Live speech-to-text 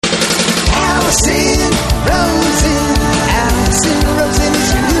Allison Rosen. Allison Rosen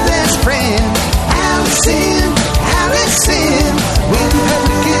is your new best friend. Allison, we've had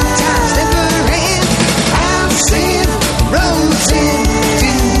the good times never end. Allison Rosen,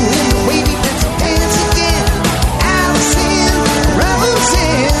 doing the wavy pencil dance again. Allison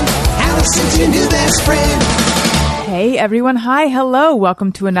Rosen, Allison's your new best friend. Hey everyone, hi, hello.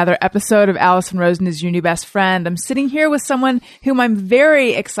 Welcome to another episode of Allison Rosen is Your New Best Friend. I'm sitting here with someone whom I'm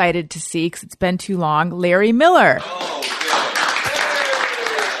very excited to see because it's been too long, Larry Miller.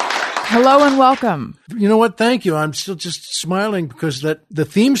 Hello and welcome. You know what? Thank you. I'm still just smiling because the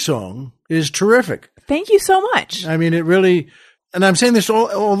theme song is terrific. Thank you so much. I mean, it really, and I'm saying this to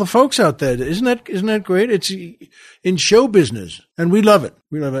all the folks out there. Isn't that great? It's in show business, and we love it.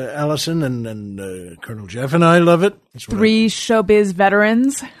 We love it. Allison and Colonel Jeff and I love it. Three showbiz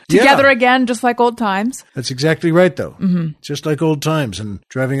veterans together again, just like old times. That's exactly right, though. Mm-hmm. Just like old times. And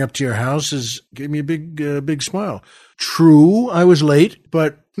driving up to your house gave me a big smile. True, I was late,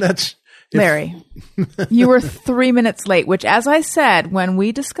 but that's... Larry, you were 3 minutes late, which, as I said, when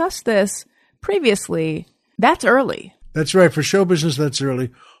we discussed this previously, that's early. That's right. For show business, that's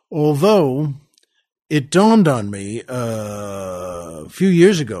early. Although it dawned on me a few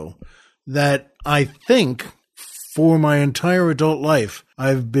years ago that I think for my entire adult life,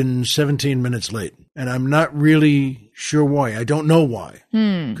 I've been 17 minutes late. And I'm not really sure why. I don't know why.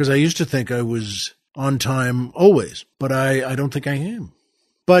 Because I used to think I was on time always, but I don't think I am.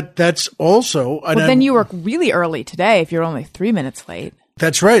 But that's also... Well, then you were really early today if you're only 3 minutes late.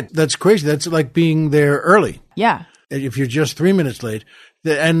 That's right. That's crazy. That's like being there early. Yeah. If you're just 3 minutes late.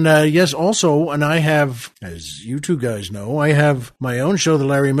 And yes, also, and I have, as you two guys know, I have my own show, The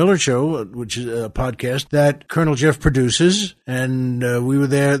Larry Miller Show, which is a podcast that Colonel Jeff produces. And we were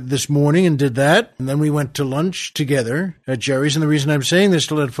there this morning and did that. And then we went to lunch together at Jerry's. And the reason I'm saying this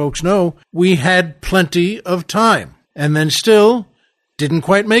to let folks know, we had plenty of time. And then still... didn't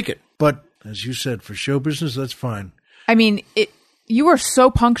quite make it. But as you said, for show business, that's fine. I mean, you were so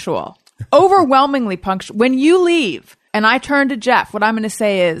punctual, overwhelmingly punctual. When you leave and I turn to Jeff, what I'm going to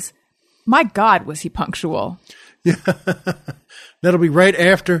say is, my God, was he punctual? Yeah, that'll be right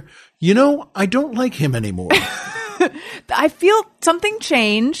after. You know, I don't like him anymore. I feel something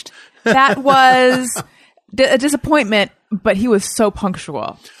changed. That was a disappointment, but he was so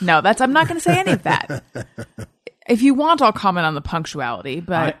punctual. No, I'm not going to say any of that. If you want, I'll comment on the punctuality,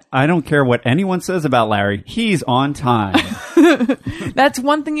 but... I don't care what anyone says about Larry. He's on time. That's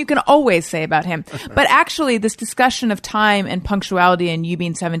one thing you can always say about him. But actually, this discussion of time and punctuality and you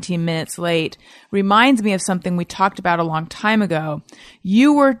being 17 minutes late reminds me of something we talked about a long time ago.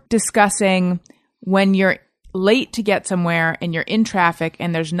 You were discussing when you're late to get somewhere and you're in traffic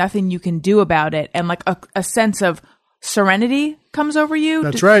and there's nothing you can do about it, and like a sense of serenity comes over you.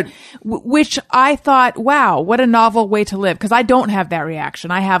 That's right. Which I thought, wow, what a novel way to live. Because I don't have that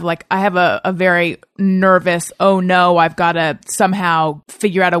reaction. I have a very nervous, oh no, I've got to somehow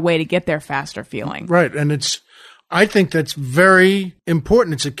figure out a way to get there faster feeling. Right. And I think that's very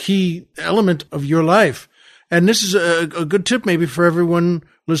important. It's a key element of your life. And this is a good tip maybe for everyone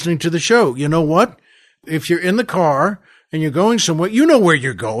listening to the show. You know what? If you're in the car and you're going somewhere, you know where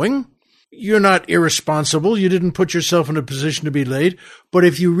you're going. You're not irresponsible. You didn't put yourself in a position to be late. But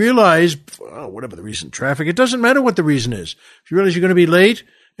if you realize, whatever the reason, traffic, it doesn't matter what the reason is. If you realize you're going to be late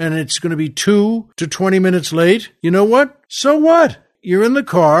and it's going to be 2 to 20 minutes late, you know what? So what? You're in the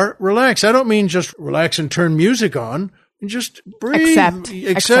car. Relax. I don't mean just relax and turn music on. And just breathe.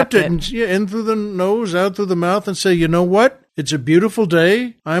 Accept it. And, in through the nose, out through the mouth, and say, you know what? It's a beautiful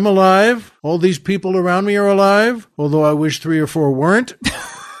day. I'm alive. All these people around me are alive, although I wish 3 or 4 weren't.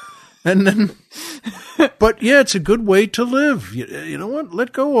 And then, but yeah, it's a good way to live. You know what?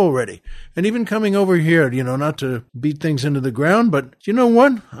 Let go already. And even coming over here, not to beat things into the ground, but you know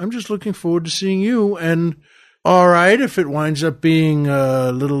what? I'm just looking forward to seeing you. And all right, if it winds up being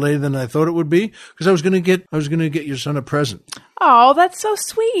a little later than I thought it would be, because I was going to get your son a present. Oh, that's so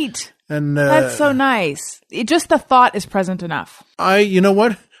sweet. And that's so nice. Just the thought is present enough. You know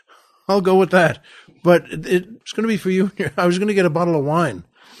what? I'll go with that. But it's going to be for you. I was going to get a bottle of wine.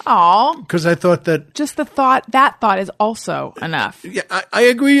 Oh, because I thought that just that thought is also enough. Yeah, I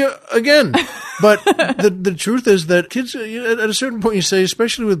agree again. But the truth is that kids, at a certain point, you say,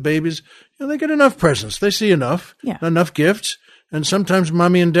 especially with babies, they get enough presents. They see enough, enough gifts, and sometimes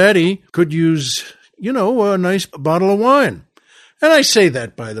mommy and daddy could use, a nice bottle of wine. And I say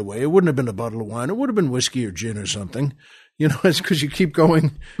that, by the way, it wouldn't have been a bottle of wine; it would have been whiskey or gin or something. It's because you keep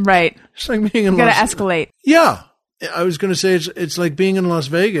going. Right. It's like being in. You got to escalate. Yeah. I was going to say it's like being in Las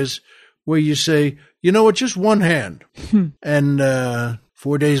Vegas where you say, you know what, just one hand. And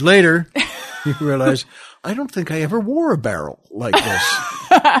 4 days later, you realize, I don't think I ever wore a barrel like this.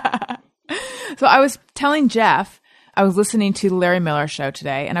 So I was telling Jeff, I was listening to the Larry Miller Show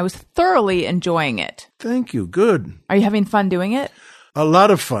today, and I was thoroughly enjoying it. Thank you. Good. Are you having fun doing it? A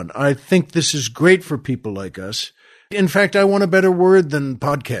lot of fun. I think this is great for people like us. In fact, I want a better word than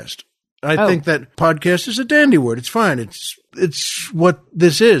podcast. I think that podcast is a dandy word. It's fine. It's what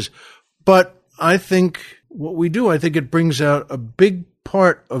this is. But I think what we do, I think it brings out a big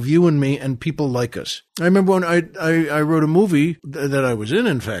part of you and me and people like us. I remember when I wrote a movie that I was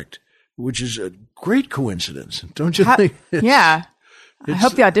in fact, which is a great coincidence. Don't you think? Yeah. I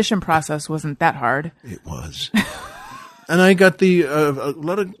hope the audition process wasn't that hard. It was. And I got a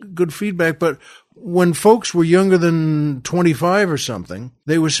lot of good feedback, but when folks were younger than 25 or something,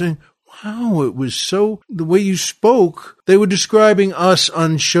 they were saying, wow, it was the way you spoke, they were describing us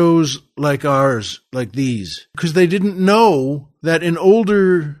on shows like ours, like these, because they didn't know that in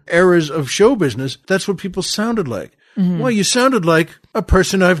older eras of show business, that's what people sounded like. Mm-hmm. Well, you sounded like a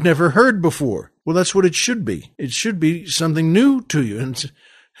person I've never heard before. Well, that's what it should be. It should be something new to you. And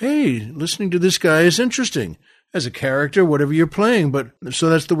hey, listening to this guy is interesting. As a character, whatever you're playing. But so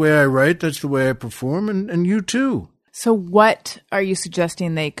that's the way I write, that's the way I perform, and you too. So what are you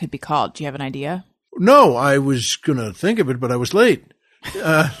suggesting they could be called? Do you have an idea? No, I was going to think of it, but I was late.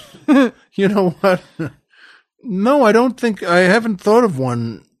 You know what? No, I don't think, I haven't thought of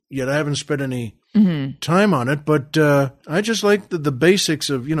one yet. I haven't spent any time on it, but I just like the basics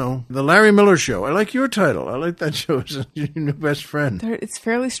of, the Larry Miller Show. I like your title. I like that show as your new best friend. It's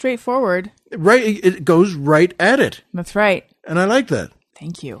fairly straightforward. Right. It goes right at it. That's right. And I like that.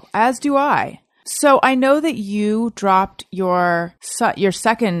 Thank you. As do I. So I know that you dropped your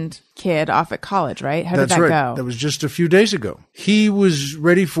second kid off at college, right? How did that go? That was just a few days ago. He was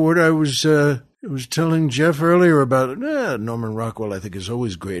ready for it. I was telling Jeff earlier about Norman Rockwell, I think, is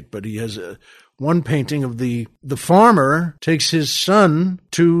always great, but he has one painting of the farmer takes his son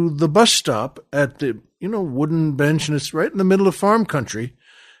to the bus stop at the, wooden bench, and it's right in the middle of farm country.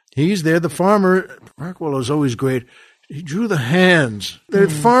 He's there. The farmer, Rockwell is always great. He drew the hands. They're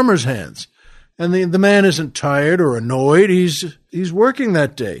farmer's hands. And the man isn't tired or annoyed. He's working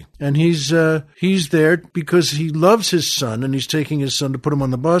that day. And he's there because he loves his son, and he's taking his son to put him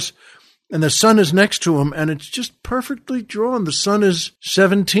on the bus. And the son is next to him, and it's just perfectly drawn. The son is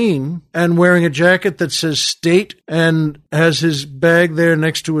 17 and wearing a jacket that says State and has his bag there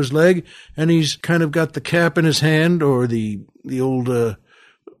next to his leg. And he's kind of got the cap in his hand, or the old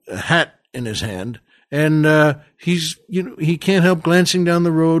hat in his hand. And he can't help glancing down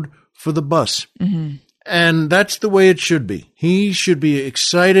the road for the bus. Mm-hmm. And that's the way it should be. He should be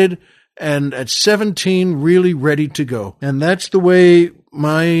excited and at 17 really ready to go. And that's the way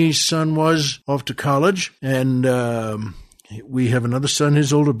my son was off to college. And we have another son,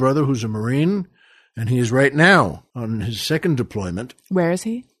 his older brother, who's a Marine, and he is right now on his second deployment. Where is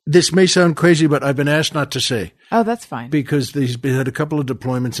he? This may sound crazy, but I've been asked not to say. Oh, that's fine. Because he's had a couple of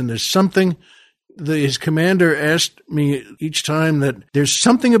deployments, and there's something. His commander asked me each time that there's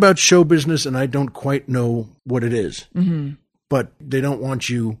something about show business, and I don't quite know what it is. Mm-hmm. But they don't want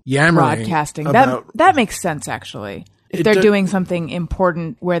you yammering. Broadcasting. That makes sense, actually. If they're doing something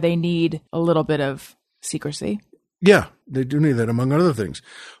important where they need a little bit of secrecy. Yeah, they do need that, among other things.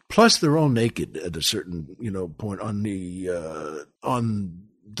 Plus, they're all naked at a certain point on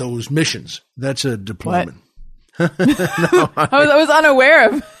those missions. That's a deployment. What? No, I was unaware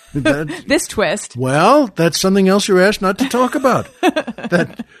of this twist. Well, that's something else you're asked not to talk about.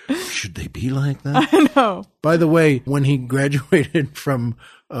 Should they be like that? I know. By the way, when he graduated from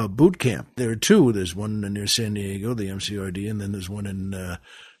boot camp, there are two. There's one near San Diego, the MCRD, and then there's one in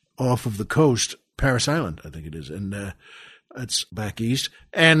off of the coast, Paris Island, I think it is, and that's back east.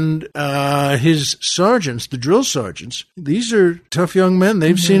 And his sergeants, the drill sergeants, these are tough young men.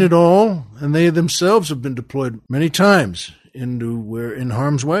 They've seen it all, and they themselves have been deployed many times in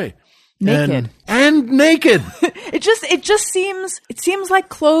harm's way. Naked. And naked. It seems like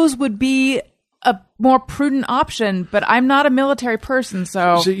clothes would be a more prudent option, but I'm not a military person,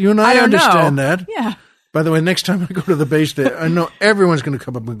 so see, you and I understand that. Yeah. By the way, next time I go to the base there, I know everyone's going to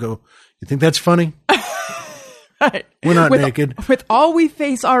come up and go, "You think that's funny?" Right. We're not naked. With all we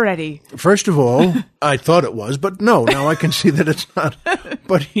face already. First of all, I thought it was, but no, now I can see that it's not.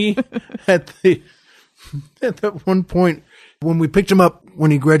 But he, at that one point, when we picked him up when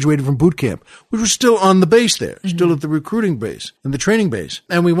he graduated from boot camp, we were still on the base there, still at the recruiting base and the training base.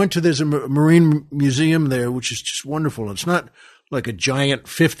 And we went to, there's a Marine museum there, which is just wonderful. It's not like a giant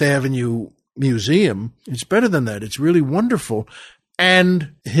Fifth Avenue museum. It's better than that. It's really wonderful.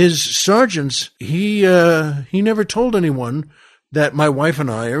 And his sergeants, he never told anyone, that my wife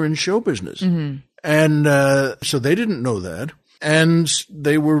and I are in show business. And so they didn't know that. And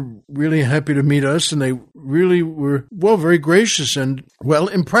they were really happy to meet us, and they really were, well, very gracious and, well,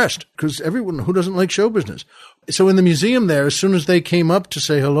 impressed, because everyone who doesn't like show business. So in the museum there, as soon as they came up to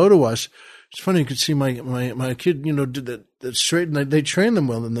say hello to us, it's funny, you could see my kid, did that straight, and they train them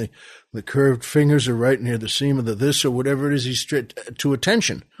well, and the curved fingers are right near the seam of the this or whatever it is, he's straight to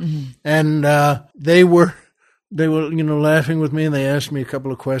attention. And they were laughing with me, and they asked me a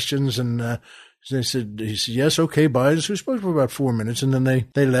couple of questions, and he said, yes, okay, bye. So we spoke for about 4 minutes, and then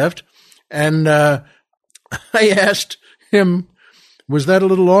they left. And I asked him, was that a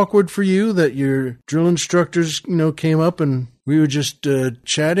little awkward for you that your drill instructors, came up and we were just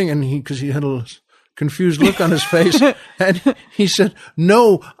chatting? And because he had a confused look on his face, and he said,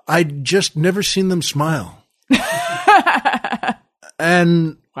 no, I'd just never seen them smile.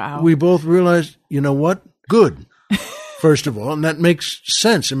 And wow. We both realized, you know what? Good, first of all. And that makes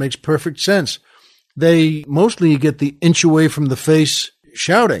sense. It makes perfect sense. They mostly get the inch away from the face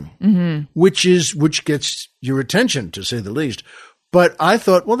shouting, which gets your attention, to say the least. But I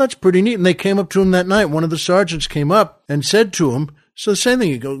thought, well, that's pretty neat. And they came up to him that night. One of the sergeants came up and said to him, so the same thing,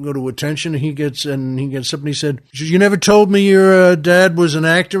 you go to attention, and he gets up and he said, you never told me your dad was an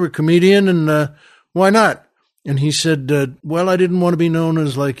actor, a comedian, and why not? And he said, well, I didn't want to be known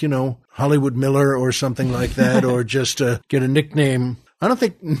as Hollywood Miller or something like that, or just get a nickname. I don't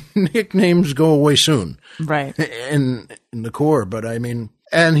think nicknames go away soon. Right. In the Corps, but I mean,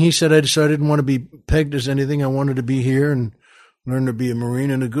 and he said, I decided I didn't want to be pegged as anything. I wanted to be here and learn to be a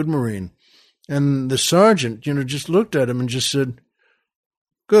Marine, and a good Marine. And the sergeant, just looked at him and just said,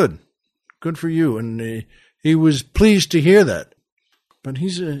 good for you. And he was pleased to hear that. But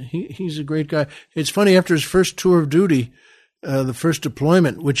he's a great guy. It's funny, after his first tour of duty, the first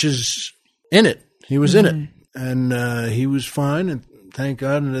deployment, which is in it, he was in it, and he was fine, and thank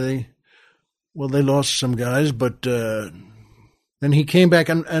God. And they lost some guys, but then he came back,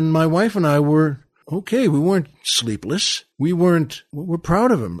 and my wife and I were okay. We weren't sleepless. We're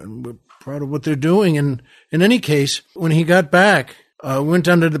proud of him, and we're proud of what they're doing. And in any case, when he got back, we went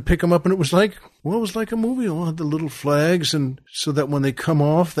down there to pick him up, and it was like a movie. All had the little flags, and so that when they come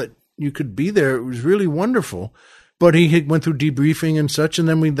off, that you could be there. It was really wonderful. But he went through debriefing and such, and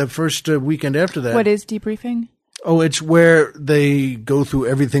then the first weekend after that. What is debriefing? Oh, it's where they go through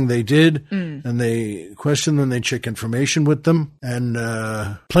everything they did, and they question them, they check information with them, and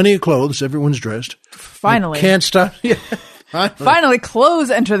plenty of clothes. Everyone's dressed. Finally. You can't stop. Yeah. Finally, clothes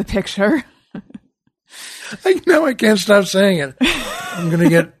enter the picture. I can't stop saying it.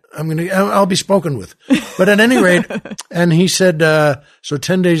 I'll be spoken with. But at any rate, and he said, so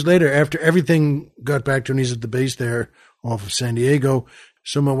 10 days later, after everything got back to him, he's at the base there off of San Diego.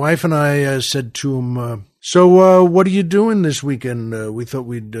 So my wife and I said to him, so what are you doing this weekend? We thought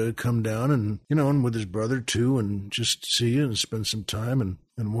we'd come down and, and with his brother too, and just see you and spend some time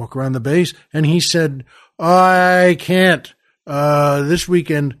and walk around the base. And he said, I can't. This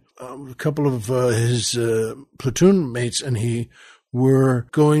weekend, a couple of his platoon mates and he were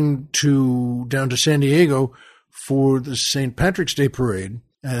going down to San Diego for the St. Patrick's Day parade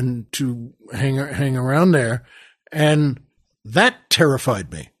and to hang around there. And that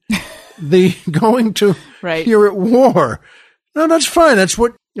terrified me. The going to right. You're at war. No, that's fine. That's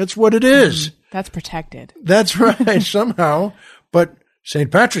what it is. That's protected. That's right, somehow. But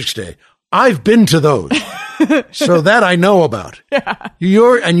St. Patrick's Day, I've been to those. So that I know about. Yeah.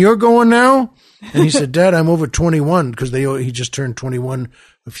 You're going now? And he said, Dad, I'm over 21, because he just turned 21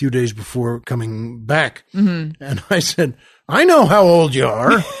 a few days before coming back. And I said, I know how old you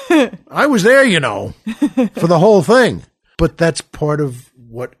are. I was there, for the whole thing. But that's part of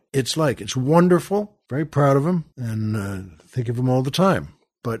what it's like. It's wonderful. Very proud of him, and think of him all the time.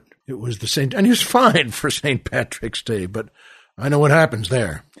 But it was and he was fine for St. Patrick's Day, but I know what happens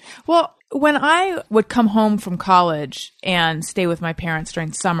there. Well, when I would come home from college and stay with my parents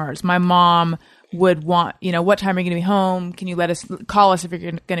during summers, my mom would want, what time are you going to be home? Can you call us if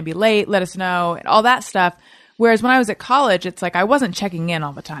you're going to be late? Let us know, and all that stuff. Whereas when I was at college, it's like I wasn't checking in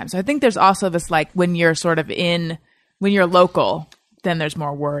all the time. So I think there's also this, when you're when you're local, then there's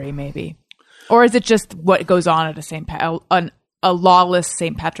more worry maybe. Or is it just what goes on at a lawless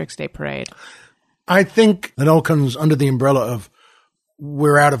St. Patrick's Day parade? I think it all comes under the umbrella of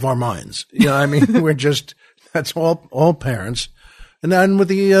we're out of our minds. We're just, that's all parents. And then with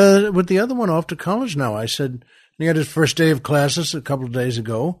the other one off to college now, I said, he had his first day of classes a couple of days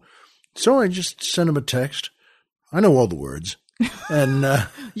ago. So I just sent him a text. I know all the words. And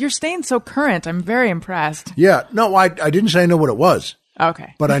you're staying so current. I'm very impressed. Yeah. No, I didn't say I know what it was.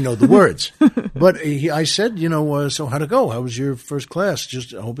 Okay. but I know the words. But I said, so how'd it go? How was your first class?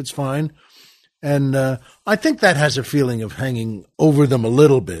 Just I hope it's fine. And I think that has a feeling of hanging over them a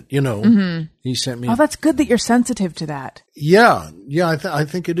little bit, He sent me. Oh, that's good that you're sensitive to that. Yeah. I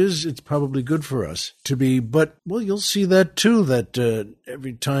think it is. It's probably good for us to be. But, you'll see that too, that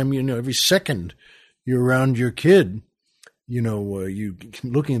every time, every second you're around your kid, you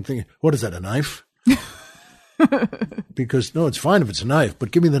looking and thinking, what is that, a knife? Because, no, it's fine if it's a knife,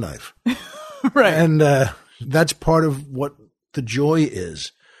 but give me the knife. Right. And that's part of what the joy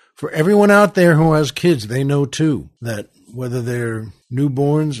is. For everyone out there who has kids, they know too that whether they're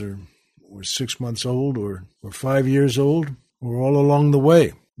newborns or 6 months old or 5 years old or all along the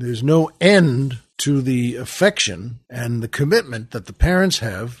way, there's no end to the affection and the commitment that the parents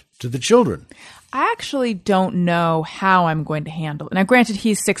have to the children. I actually don't know how I'm going to handle it. Now, granted,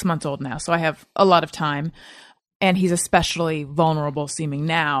 he's 6 months old now, so I have a lot of time. And he's especially vulnerable seeming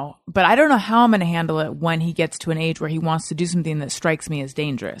now. But I don't know how I'm going to handle it when he gets to an age where he wants to do something that strikes me as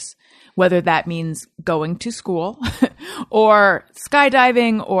dangerous. Whether that means going to school or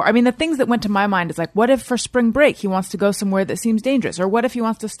skydiving or, the things that went to my mind is like, what if for spring break he wants to go somewhere that seems dangerous? Or what if he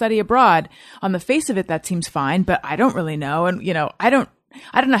wants to study abroad? On the face of it, that seems fine, but I don't really know. And, I don't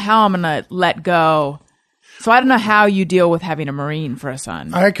know how I'm going to let go. So I don't know how you deal with having a Marine for a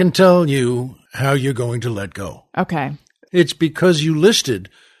son. I can tell you how you're going to let go. Okay. It's because you listed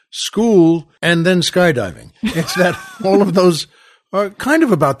school and then skydiving. It's that all of those are kind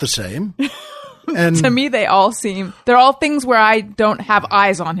of about the same. And to me, they're all things where I don't have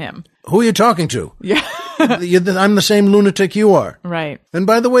eyes on him. Who are you talking to? Yeah. I'm the same lunatic you are. Right. And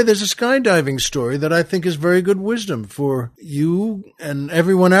by the way, there's a skydiving story that I think is very good wisdom for you and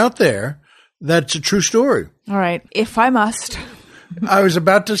everyone out there. That's a true story. All right. If I must. I was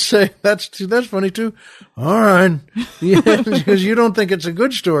about to say, that's funny too. All right. Yeah, because you don't think it's a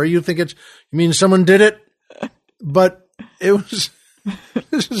good story. You mean someone did it? But this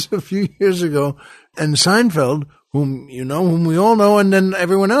is a few years ago. And Seinfeld, whom we all know, and then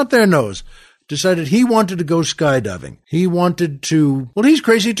everyone out there knows, decided he wanted to go skydiving. He wanted to, he's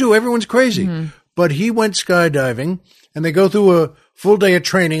crazy too. Everyone's crazy. Mm-hmm. But he went skydiving and they go through a full day of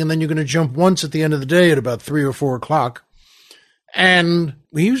training, and then you're going to jump once at the end of the day at about 3 or 4 o'clock. And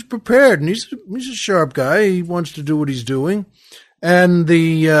he was prepared, and he's a sharp guy. He wants to do what he's doing. And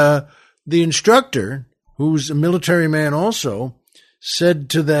the instructor, who's a military man also, said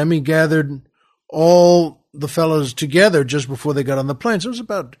to them, he gathered all the fellows together just before they got on the plane. So it was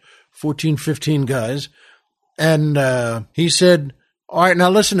about 14, 15 guys. And he said, all right, now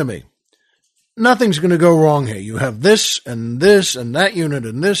listen to me. Nothing's going to go wrong here. You have this and that unit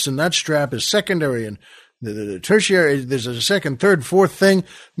and this and that strap is secondary and the tertiary, there's a second, third, fourth thing.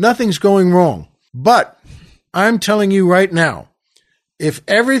 Nothing's going wrong. But I'm telling you right now, if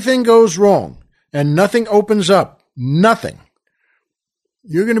everything goes wrong and nothing opens up, nothing,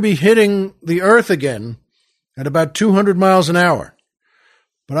 you're going to be hitting the earth again at about 200 miles an hour.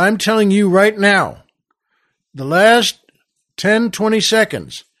 But I'm telling you right now, the last 10, 20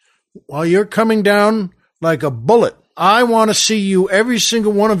 seconds, while you're coming down like a bullet, I want to see you, every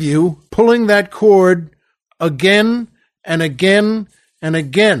single one of you, pulling that cord again and again and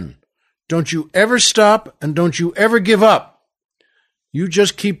again. Don't you ever stop and don't you ever give up. You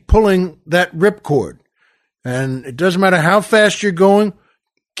just keep pulling that ripcord. And it doesn't matter how fast you're going,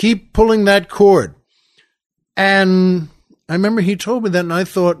 keep pulling that cord. And I remember he told me that, and I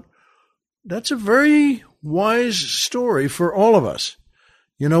thought, that's a very wise story for all of us.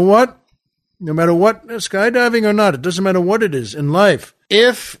 You know what? No matter what, skydiving or not, it doesn't matter what it is in life.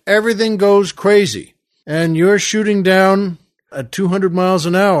 If everything goes crazy and you're shooting down at 200 miles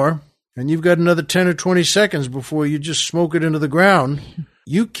an hour and you've got another 10 or 20 seconds before you just smoke it into the ground,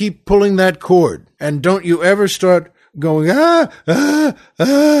 you keep pulling that cord. And don't you ever start going,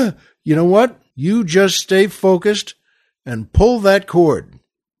 You know what? You just stay focused and pull that cord.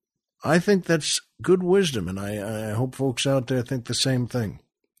 I think that's good wisdom, and I hope folks out there think the same thing.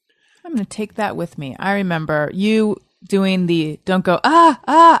 I'm going to take that with me. I remember you doing the don't go,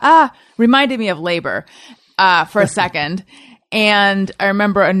 reminded me of labor for a second. And I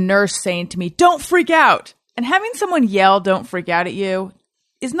remember a nurse saying to me, don't freak out. And having someone yell, don't freak out at you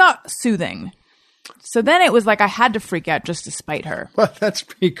is not soothing. So then it was like I had to freak out just to spite her. Well, that's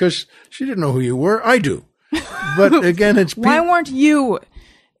because she didn't know who you were. I do. But again, it's why weren't you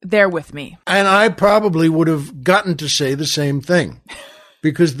there with me? And I probably would have gotten to say the same thing.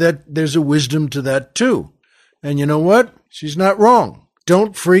 Because there's a wisdom to that too. And you know what? She's not wrong.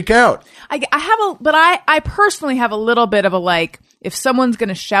 Don't freak out. I personally have a little bit of a like, if someone's going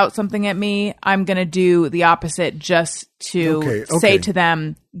to shout something at me, I'm going to do the opposite just to say to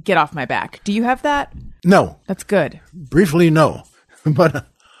them, get off my back. Do you have that? No. That's good. Briefly, no. But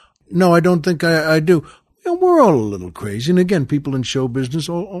no, I don't think I do. You know, we're all a little crazy. And again, people in show business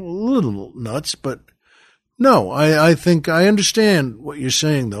are a little nuts. But no, I think I understand what you're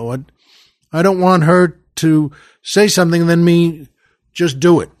saying, though. I don't want her to say something and then me just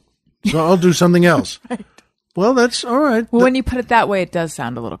do it. So I'll do something else. Right. Well, that's all right. Well, when you put it that way, it does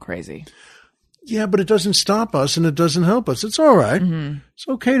sound a little crazy. Yeah, but it doesn't stop us and it doesn't help us. It's all right. Mm-hmm. It's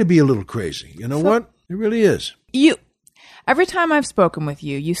okay to be a little crazy. You know what? It really is. Every time I've spoken with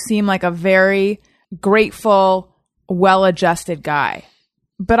you, you seem like a very grateful, well-adjusted guy.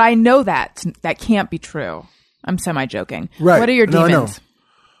 But I know that can't be true. I'm semi-joking. Right. What are your demons?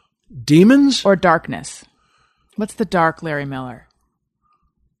 Demons? Or darkness? What's the dark Larry Miller?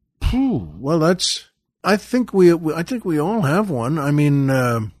 Well, that's... I think we all have one. I mean,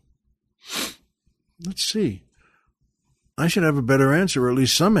 let's see. I should have a better answer, or at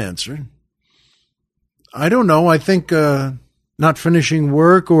least some answer. I don't know. I think not finishing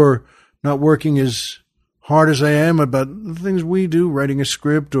work or not working as hard as I am about the things we do, writing a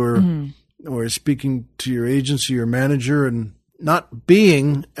script or speaking to your agency or manager, and not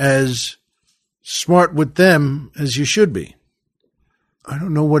being as smart with them as you should be. I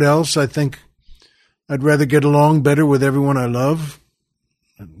don't know what else. I think I'd rather get along better with everyone I love.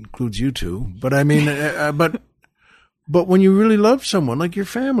 That includes you two. But I mean, but when you really love someone, like your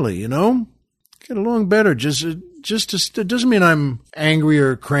family, you know, get along better. It doesn't mean I'm angry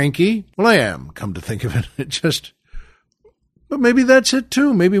or cranky. Well, I am, come to think of it. But maybe that's it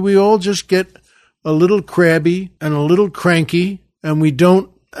too. Maybe we all just get a little crabby and a little cranky, and we don't,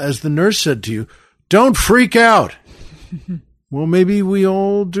 as the nurse said to you, don't freak out. Well, maybe we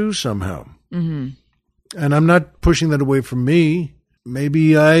all do somehow. Mm-hmm. And I'm not pushing that away from me.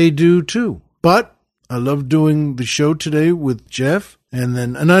 Maybe I do too. But I loved doing the show today with Jeff, and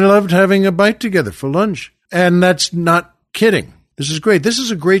I loved having a bite together for lunch. And that's not kidding. This is great. This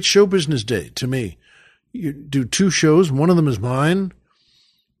is a great show business day to me. You do two shows. One of them is mine,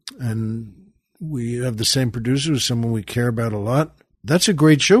 and we have the same producer, who's someone we care about a lot. That's a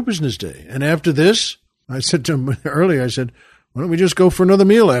great show business day. And after this, I said to him earlier, I said, why don't we just go for another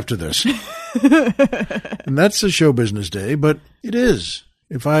meal after this? And that's a show business day, but it is.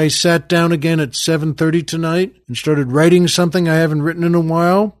 If I sat down again at 7:30 tonight and started writing something I haven't written in a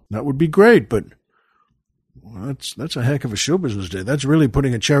while, that would be great. But that's a heck of a show business day. That's really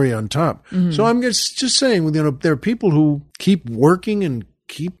putting a cherry on top. Mm-hmm. So I'm just saying, you know, there are people who keep working and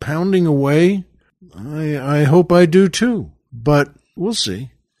keep pounding away. I hope I do too, but we'll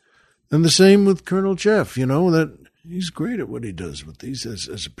see. And the same with Colonel Jeff, you know, that he's great at what he does with these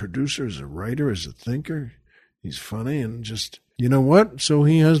as a producer, as a writer, as a thinker. He's funny and just, you know what? So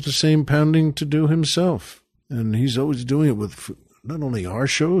he has the same pounding to do himself. And he's always doing it with not only our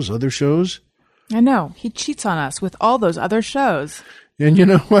shows, other shows. I know. He cheats on us with all those other shows. And you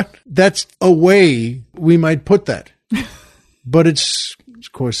know what? That's a way we might put that. But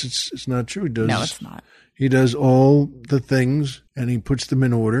of course, it's not true. No, it's not. He does all the things and he puts them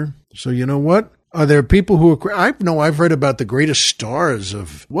in order. So you know what? Are there people who are... I've read about the greatest stars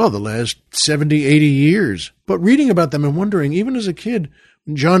of, the last 70, 80 years. But reading about them and wondering, even as a kid,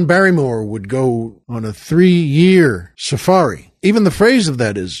 John Barrymore would go on a 3-year safari. Even the phrase of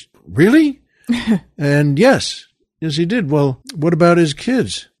that is, really? And yes, he did. Well, what about his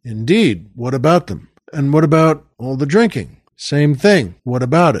kids? Indeed, what about them? And what about all the drinking? Same thing. What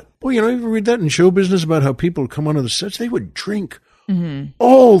about it? Well, you ever read that in show business about how people come onto the sets? They would drink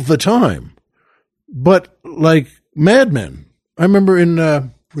all the time. But like madmen. I remember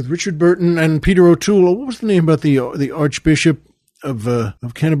with Richard Burton and Peter O'Toole. What was the name about the Archbishop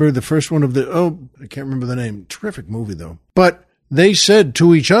of Canterbury? The first one of I can't remember the name. Terrific movie though. But they said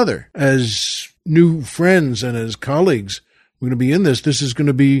to each other as new friends and as colleagues, we're going to be in this. This is going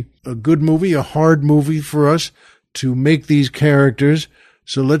to be a good movie, a hard movie for us to make these characters.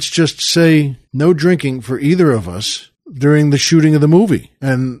 So let's just say no drinking for either of us during the shooting of the movie.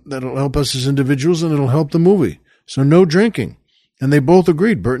 And that'll help us as individuals and it'll help the movie. So no drinking. And they both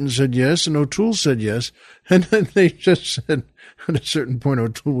agreed. Burton said yes and O'Toole said yes. And then they just said, at a certain point,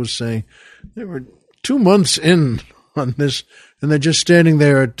 O'Toole was saying, they were 2 months in on this and they're just standing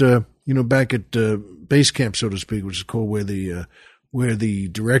there at, back at base camp, so to speak, which is called where the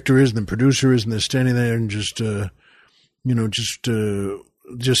director is and the producer is, and they're standing there and just saw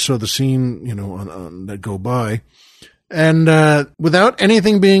the scene, on that go by. And without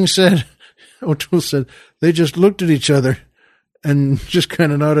anything being said, O'Toole said, they just looked at each other and just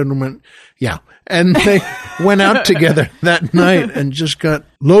kind of nodded and went, yeah. And they went out together that night and just got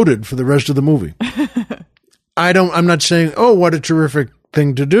loaded for the rest of the movie. I'm not saying, oh, what a terrific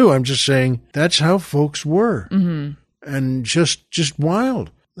thing to do. I'm just saying that's how folks were. Mm-hmm. And just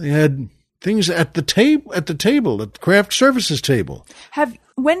wild. They had things at the table, at the craft services table.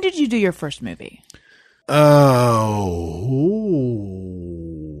 When did you do your first movie? I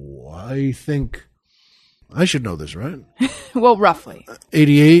think I should know this, right? Well, roughly.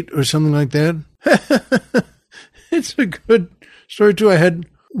 88 or something like that. It's a good story too. I had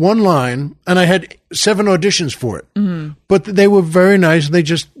one line and I had 7 auditions for it, but they were very nice.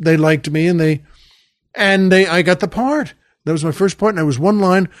 They liked me and I got the part. That was my first part. And it was one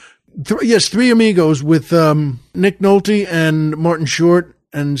line. Three Amigos with Nick Nolte and Martin Short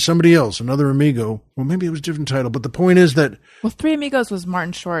and somebody else, another amigo. Well, maybe it was a different title, but the point is that... Well, Three Amigos was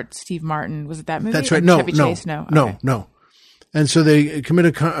Martin Short, Steve Martin. Was it that movie? That's right. And No, Chevy no, Chase? No. Okay. No. And so they commit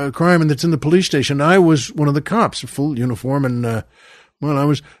a crime, and it's in the police station. I was one of the cops, a full uniform, and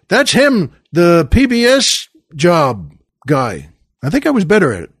that's him, the PBS job guy. I think I was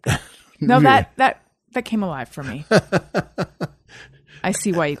better at it. No, that came alive for me. I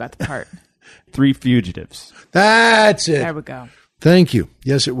see why you got the part. 3 Fugitives. That's it. There we go. Thank you.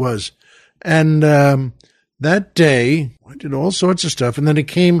 Yes, it was. And that day, I did all sorts of stuff. And then it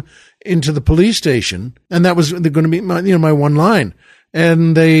came into the police station, and that was going to be my one line.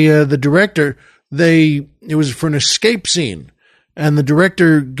 And the director, it was for an escape scene. And the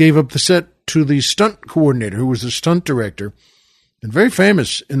director gave up the set to the stunt coordinator, who was the stunt director, and very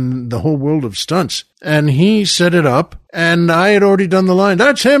famous in the whole world of stunts. And he set it up, and I had already done the line,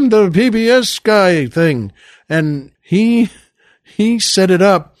 that's him, the PBS guy thing. And he set it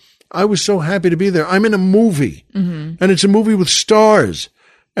up. I was so happy to be there. I'm in a movie, and it's a movie with stars,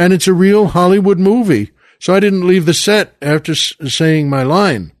 and it's a real Hollywood movie. So I didn't leave the set after saying my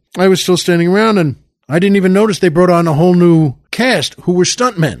line. I was still standing around, and I didn't even notice they brought on a whole new cast who were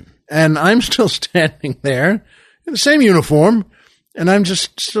stuntmen. And I'm still standing there in the same uniform, and I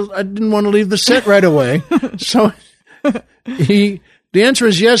didn't want to leave the set right away. So the answer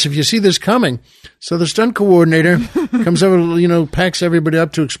is yes, if you see this coming. So the stunt coordinator comes over, packs everybody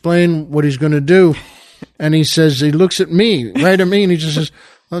up to explain what he's going to do. And he looks at me, right at me, and he just says,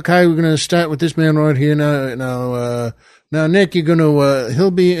 okay, we're going to start with this man right here now, Nick, you're going to,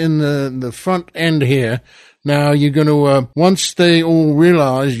 he'll be in the front end here. Now you're going to, once they all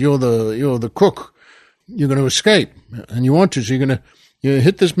realize you're the cook, you're going to escape, and you want to. So you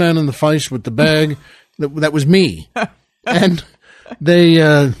hit this man in the face with the bag. That was me, and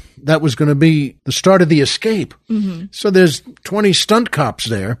that was going to be the start of the escape. Mm-hmm. So there's 20 stunt cops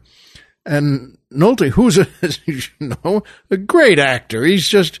there, and Nolte, who's a great actor. He's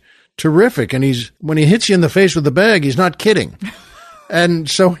just terrific, and when he hits you in the face with the bag, he's not kidding. And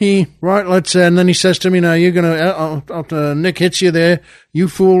so and then he says to me, now you're going to, Nick hits you there, you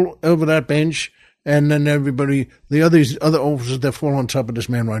fool over that bench. And then everybody, the other officers that fall on top of this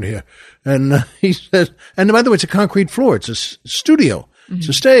man right here. And he says, and by the way, it's a concrete floor. It's a studio. Mm-hmm. It's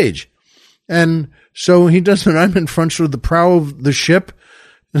a stage. And so he does it. I'm in front of the prow of the ship.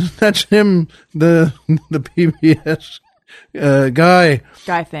 That's him, the PBS guy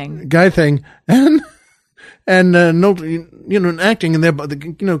thing. And Nolte, acting, and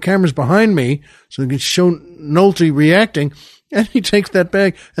there, cameras behind me, so they can show Nolte reacting. And he takes that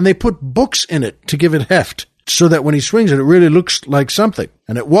bag, and they put books in it to give it heft, so that when he swings it, it really looks like something.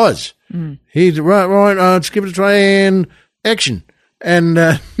 And it was. Mm. He's right. Let's give it a try and action. And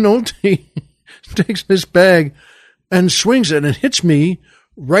Nolte takes this bag and swings it, and it hits me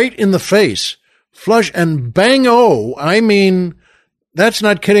right in the face, flush, and bang! Oh, I mean, that's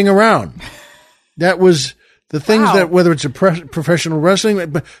not kidding around. That was the things that, whether it's a professional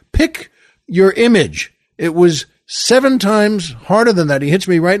wrestling, but pick your image. It was 7 times harder than that. He hits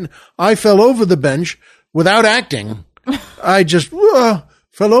me right, and I fell over the bench without acting. I just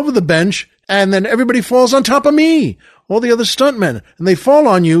fell over the bench, and then everybody falls on top of me, all the other stuntmen, and they fall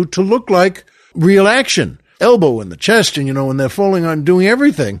on you to look like real action. Elbow in the chest, and and they're falling on, doing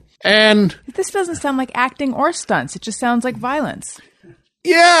everything. And this doesn't sound like acting or stunts. It just sounds like violence.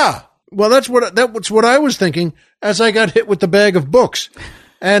 Yeah. Well, that's what I was thinking as I got hit with the bag of books.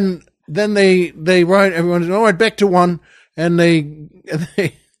 And then they write, everyone's, all right, back to one. And they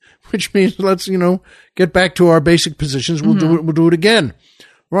which means let's, get back to our basic positions. We'll do it again.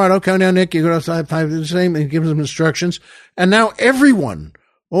 Right. Okay. Now, Nick, you're going to have to do the same. He gives them instructions. And now everyone,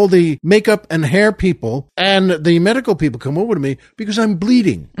 all the makeup and hair people and the medical people come over to me because I'm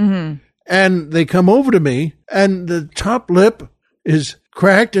bleeding. Mm-hmm. And they come over to me, and the top lip is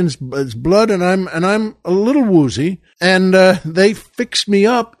cracked and it's blood, and I'm a little woozy. And they fixed me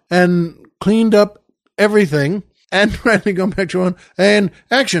up and cleaned up everything. And finally going back to on and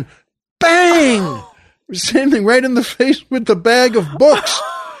action, bang, same thing right in the face with the bag of books.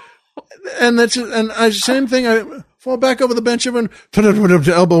 And that's it. And same thing. I fall back over the bench, everyone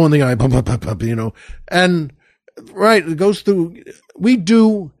elbow in the eye, you know, and right, it goes through. We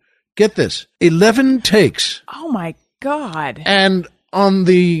do get this 11 takes. Oh my God! And on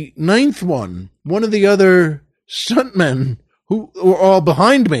the 9th one of the other stuntmen who were all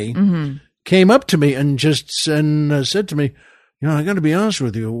behind me came up to me and just said to me, "You know, I got to be honest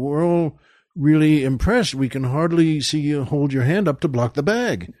with you. We're all really impressed. We can hardly see you hold your hand up to block the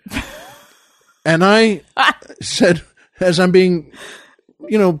bag." And I said, as I'm being,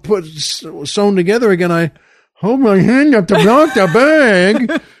 you know, sewn together again, I hold my hand up to block the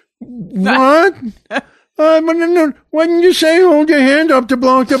bag. What? Why didn't you say hold your hand up to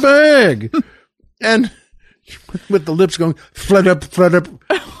block the bag? And with the lips going, flood up.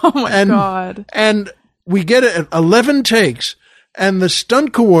 Oh my God. And we get it at 11 takes, and the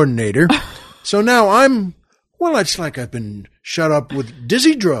stunt coordinator, so now it's like I've been shut up with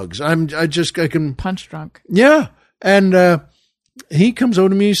dizzy drugs. I can Punch drunk. Yeah. And he comes over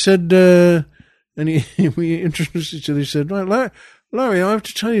to me, he said, and we introduced each other. He said, Larry, I have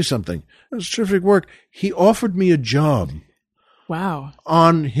to tell you something. That's terrific work. He offered me a job. Wow.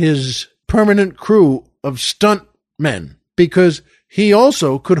 On his permanent crew of stunt men, because he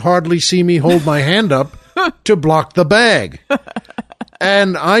also could hardly see me hold my hand up to block the bag.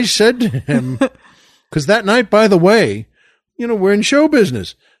 And I said to him, because that night, by the way, you know, we're in show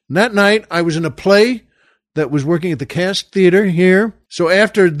business. And that night, I was in a play that was working at the Cast Theater here. So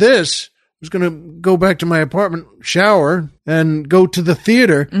after this, I was going to go back to my apartment, shower, and go to the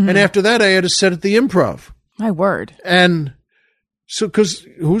theater. And after that, I had a set at the Improv. My word. And so, because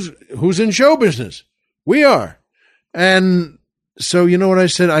who's in show business? We are. And so, you know what I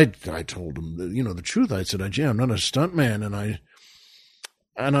said? I told him, you know, the truth. I said, I'm not a stuntman,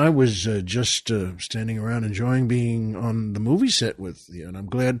 and I was just standing around enjoying being on the movie set with you, and I'm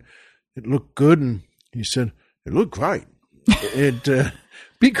glad it looked good. And he said, it looked great.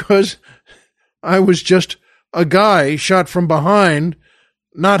 Because I was just a guy shot from behind,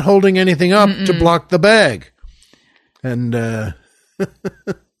 not holding anything up to block the bag. And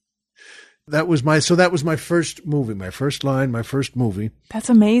that was my first movie, my first line, my first movie. That's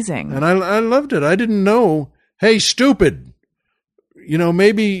amazing. And I loved it. I didn't know, hey, stupid. You know,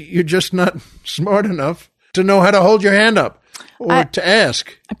 maybe you're just not smart enough to know how to hold your hand up or to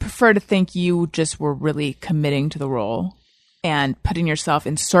ask. I prefer to think you just were really committing to the role and putting yourself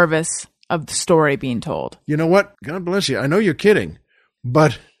in service of the story being told. You know what? God bless you. I know you're kidding,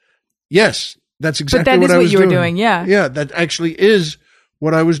 but yes, that's exactly what I was doing. But that is what you were doing, yeah. Yeah, that actually is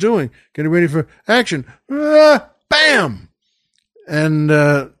what I was doing. Getting ready for action. Bam! And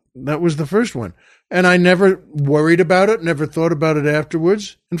that was the first one. And I never worried about it, never thought about it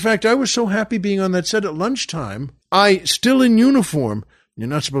afterwards. In fact, I was so happy being on that set at lunchtime. Still in uniform. You're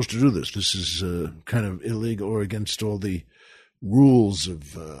not supposed to do this. This is kind of illegal or against all the rules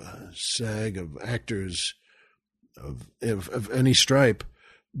of SAG, of actors, of any stripe.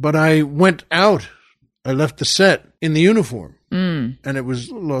 But I went out. I left the set in the uniform. And it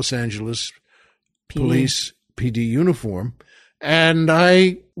was Los Angeles Police PD uniform. And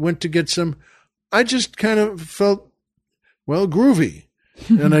I went to get some... I just kind of felt, well, groovy.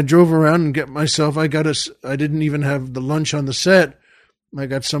 And I drove around and get myself, I didn't even have the lunch on the set. I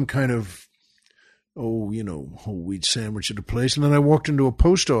got some kind of, whole wheat sandwich at a place. And then I walked into a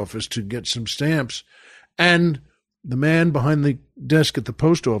post office to get some stamps. And the man behind the desk at the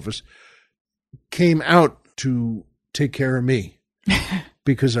post office came out to take care of me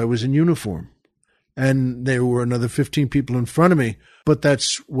because I was in uniform. And there were another 15 people in front of me. But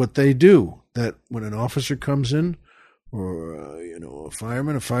that's what they do. That when an officer comes in, or a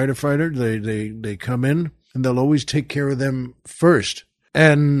fireman, a firefighter, they come in and they'll always take care of them first.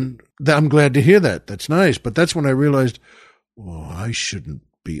 And I'm glad to hear that. That's nice. But that's when I realized, I shouldn't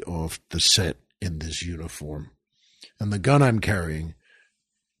be off the set in this uniform. And the gun I'm carrying,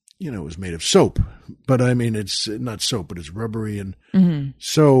 is made of soap. But I mean, it's not soap, but it's rubbery. And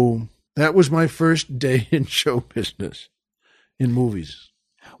so that was my first day in show business, in movies.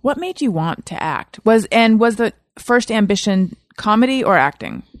 What made you want to act? Was the first ambition comedy or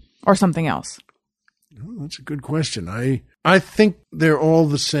acting or something else? Oh, that's a good question. I think they're all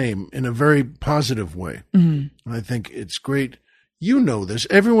the same in a very positive way. I think it's great. You know this.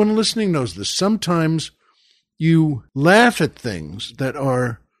 Everyone listening knows this. Sometimes you laugh at things that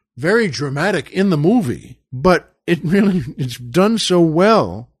are very dramatic in the movie, but it's done so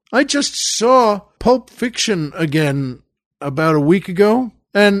well. I just saw Pulp Fiction again about a week ago.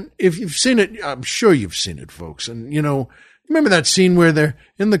 And if you've seen it, I'm sure you've seen it, folks. And, remember that scene where they're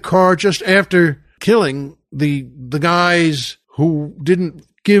in the car just after killing the guys who didn't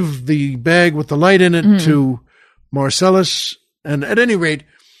give the bag with the light in it to Marcellus. And at any rate,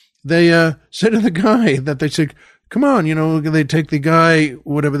 they said to the guy that they said, come on, they take the guy,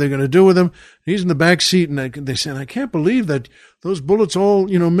 whatever they're going to do with him. He's in the back seat, and they said, I can't believe that those bullets all,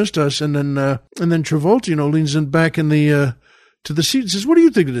 missed us. And then Travolta, leans in back in the to the seat and says, what do you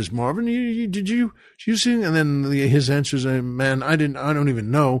think of this, Marvin? Did you see? And then his answer is, man, I don't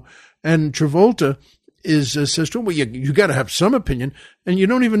even know. And Travolta says to him, well, you got to have some opinion. And you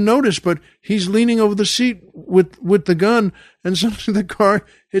don't even notice, but he's leaning over the seat with the gun, and suddenly the car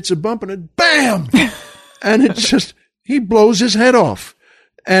hits a bump, and it, bam! And it's just, he blows his head off.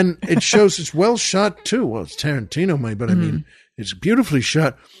 And it shows it's well shot too. Well, it's Tarantino, maybe, but I mean, it's beautifully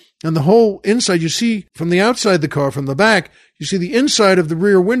shot. And the whole inside, you see from the outside the car, from the back, you see the inside of the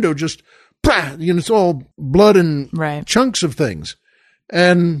rear window just, it's all blood and chunks of things.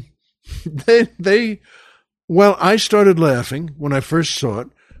 And I started laughing when I first saw it.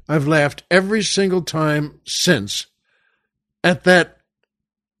 I've laughed every single time since at that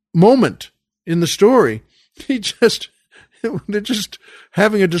moment in the story. They're just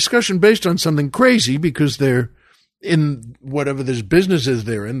having a discussion based on something crazy because they're in whatever this business is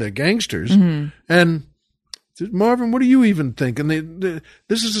they're in. They're gangsters. And Marvin, what do you even think? And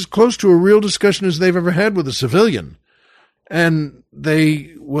this is as close to a real discussion as they've ever had with a civilian. And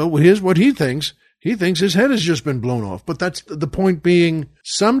here's what he thinks. He thinks his head has just been blown off. But that's the point being,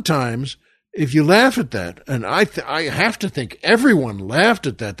 sometimes if you laugh at that, and I have to think everyone laughed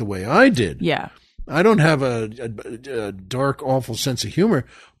at that the way I did. Yeah. I don't have a dark, awful sense of humor,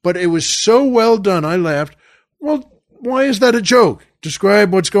 but it was so well done, I laughed. Well, why is that a joke?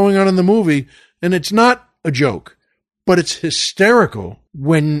 Describe what's going on in the movie, and it's not a joke, but it's hysterical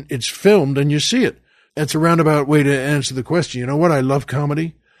when it's filmed and you see it. That's a roundabout way to answer the question. You know what? I love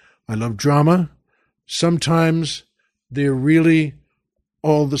comedy. I love drama. Sometimes they're really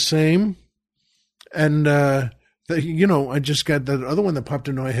all the same. And, I just got that other one that popped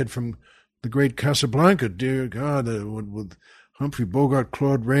into my head from the great Casablanca. Dear God, with Humphrey Bogart,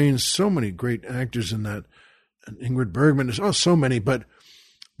 Claude Rains, so many great actors in that. And Ingrid Bergman, so many. But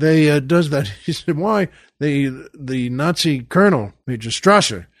they does that. He said, why? The Nazi colonel, Major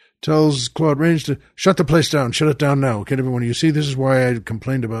Strasser, tells Claude Rains to shut the place down, shut it down now. Okay, everyone, you see, this is why I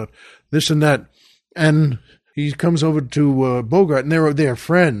complained about this and that. And he comes over to Bogart, and they're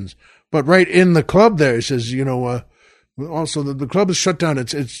friends. But right in the club there, he says, also the club is shut down.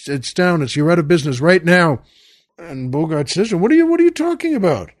 It's down. You're out of business right now. And Bogart says, what are you talking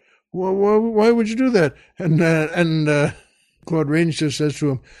about? Why would you do that? And Claude Rains just says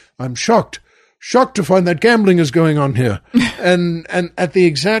to him, I'm shocked to find that gambling is going on here. and at the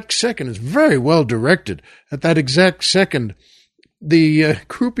exact second, it's very well directed. At that exact second, the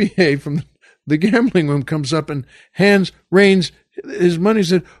croupier from the gambling room comes up and hands Rains his money.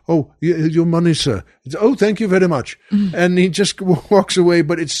 Said, oh, your money, sir. Oh, thank you very much. And he just walks away.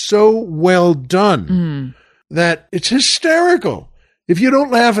 But it's so well done that it's hysterical. If you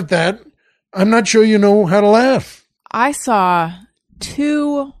don't laugh at that, I'm not sure you know how to laugh. I saw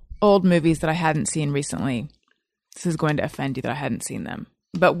 2 old movies that I hadn't seen recently. This is going to offend you that I hadn't seen them.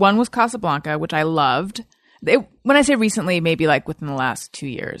 But one was Casablanca, which I loved. When I say recently, maybe like within the last 2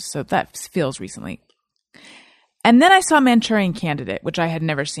 years. So that feels recently. And then I saw Manchurian Candidate, which I had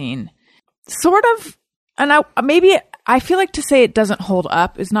never seen. Sort of, and I feel like to say it doesn't hold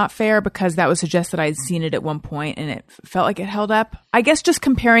up is not fair because that would suggest that I'd seen it at one point and it felt like it held up. I guess just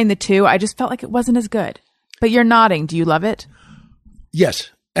comparing the two, I just felt like it wasn't as good. But you're nodding. Do you love it?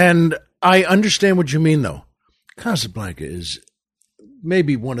 Yes. And I understand what you mean, though. Casablanca is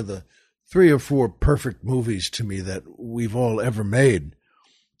maybe one of the 3 or 4 perfect movies to me that we've all ever made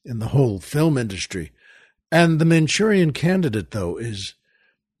in the whole film industry. And The Manchurian Candidate, though, is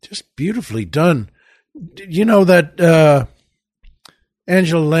just beautifully done. You know that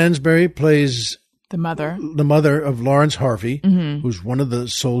Angela Lansbury plays the mother of Lawrence Harvey, who's one of the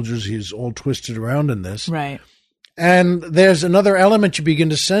soldiers. He's all twisted around in this. Right. And there's another element you begin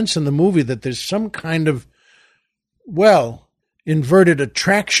to sense in the movie, that there's some kind of, inverted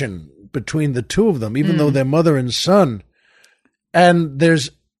attraction between the two of them, even though they're mother and son. And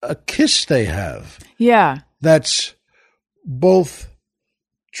there's a kiss they have. Yeah. That's both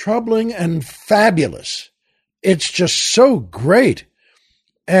troubling and fabulous. It's just so great.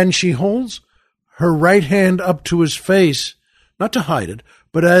 And she holds her right hand up to his face, not to hide it,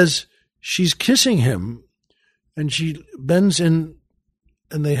 but as she's kissing him, and she bends in,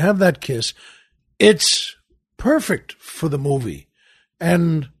 and they have that kiss. It's perfect for the movie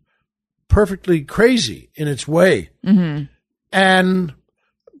and perfectly crazy in its way. Mm-hmm. And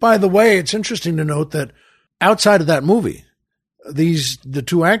by the way, it's interesting to note that outside of that movie, the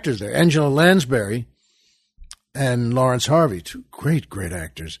two actors there, Angela Lansbury and Lawrence Harvey, two great, great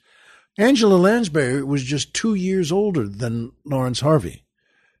actors. Angela Lansbury was just 2 years older than Lawrence Harvey.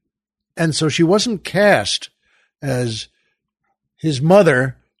 And so she wasn't cast as his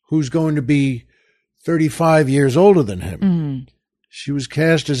mother, who's going to be 35 years older than him. Mm-hmm. She was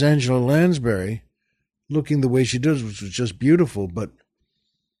cast as Angela Lansbury, looking the way she does, which was just beautiful. But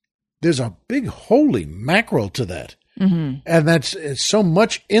there's a big holy mackerel to that. Mm-hmm. And it's so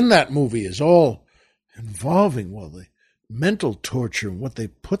much in that movie is all involving, the mental torture and what they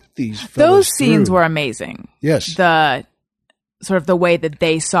put these fellas Those scenes through. were amazing. Yes. The sort of the way that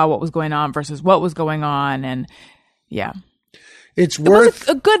they saw what was going on versus what was going on. And yeah. It was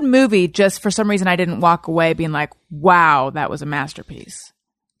a good movie, just for some reason I didn't walk away being like, wow, that was a masterpiece.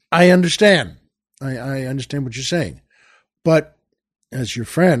 I understand. I understand what you're saying. But as your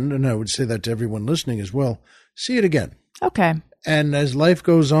friend, and I would say that to everyone listening as well, see it again. Okay. And as life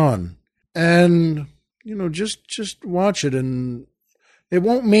goes on, and, just watch it. And it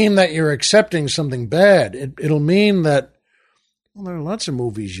won't mean that you're accepting something bad. It'll mean that, there are lots of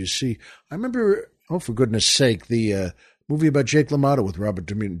movies you see. I remember, for goodness sake, the movie about Jake LaMotta with Robert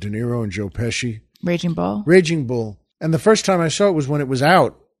De Niro and Joe Pesci. Raging Bull. Raging Bull. And the first time I saw it was when it was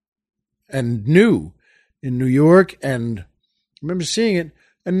out and new in New York. And I remember seeing it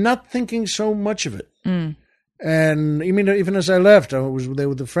and not thinking so much of it. Mm. And even as I left, I was there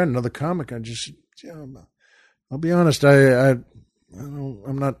with a friend, another comic. I just, I'll be honest, I'm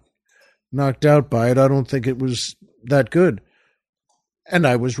not knocked out by it. I don't think it was that good. And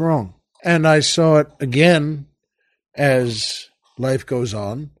I was wrong. And I saw it again as life goes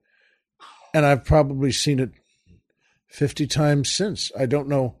on. And I've probably seen it 50 times since. I don't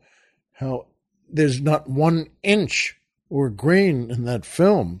know how there's not 1 inch or grain in that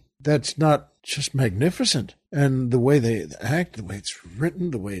film that's not just magnificent. And the way they act, the way it's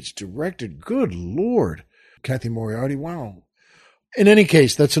written, the way it's directed, good Lord. Kathy Moriarty, wow. In any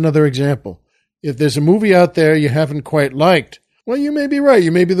case, that's another example. If there's a movie out there you haven't quite liked, well, you may be right.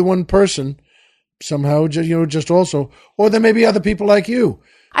 You may be the one person somehow, just also, or there may be other people like you.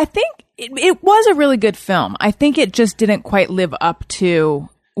 I think it was a really good film. I think it just didn't quite live up to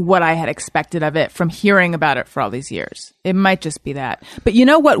what I had expected of it from hearing about it for all these years. It might just be that. But you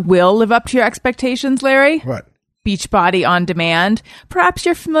know what will live up to your expectations, Larry? What? Beachbody On Demand. Perhaps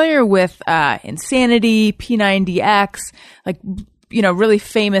you're familiar with Insanity, P90X, really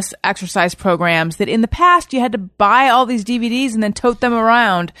famous exercise programs that in the past you had to buy all these DVDs and then tote them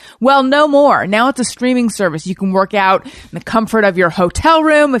around. Well, no more. Now it's a streaming service. You can work out in the comfort of your hotel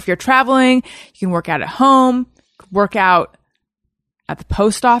room if you're traveling. You can work out at home, work out at the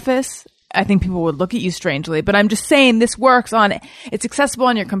post office. I think people would look at you strangely, but I'm just saying this works it's accessible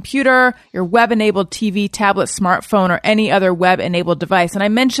on your computer, your web-enabled TV, tablet, smartphone, or any other web-enabled device. And I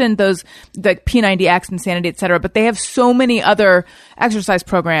mentioned those, like P90X, Insanity, etc., but they have so many other exercise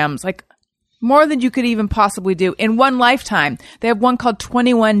programs, like more than you could even possibly do in one lifetime. They have one called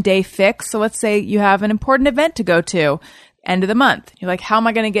 21 Day Fix. So let's say you have an important event to go to, end of the month. You're like, how am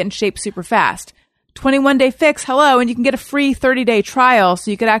I going to get in shape super fast? 21 Day Fix, hello, and you can get a free 30-day trial,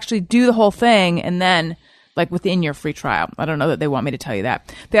 so you could actually do the whole thing and then, within your free trial. I don't know that they want me to tell you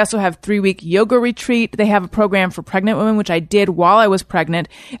that. They also have 3-week yoga retreat. They have a program for pregnant women, which I did while I was pregnant.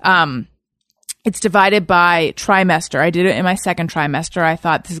 It's divided by trimester. I did it in my second trimester. I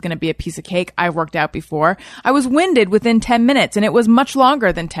thought this is going to be a piece of cake. I've worked out before. I was winded within 10 minutes, and it was much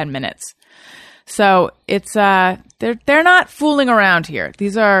longer than 10 minutes. So it's they're not fooling around here.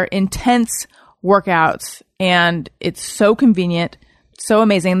 These are intense workouts, and it's so convenient, so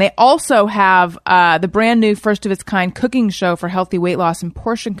amazing. They also have the brand new first of its kind cooking show for healthy weight loss and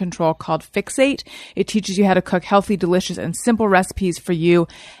portion control called Fixate. It teaches you how to cook healthy, delicious, and simple recipes for you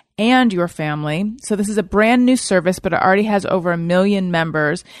and your family. So this is a brand new service, but it already has over 1 million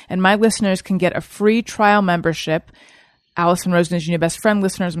members, and my listeners can get a free trial membership. Allison Rosen is your new best friend.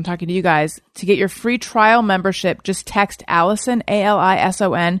 Listeners, I'm talking to you guys. To get your free trial membership, just text Allison,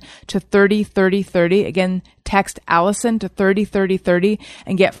 ALISON, to 303030. Again, text Allison to 303030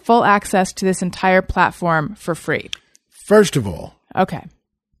 and get full access to this entire platform for free. First of all, okay.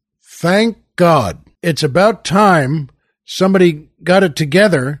 Thank God. It's about time somebody got it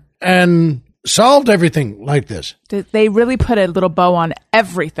together and solved everything like this. They really put a little bow on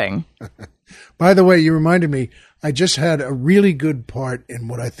everything. By the way, you reminded me, I just had a really good part in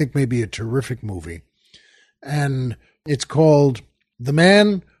what I think may be a terrific movie. and it's called The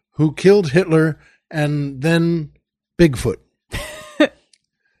Man Who Killed Hitler and Then Bigfoot.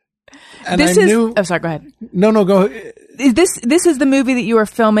 And sorry, go ahead. No, go. This is the movie that you were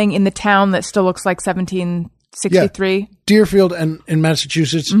filming in the town that still looks like 1763? Yeah, Deerfield and in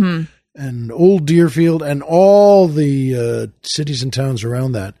Massachusetts, and Old Deerfield, and all the cities and towns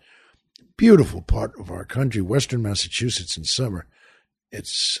around that. Beautiful part of our country, Western Massachusetts in summer.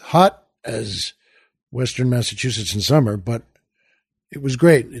 It's hot as Western Massachusetts in summer, but it was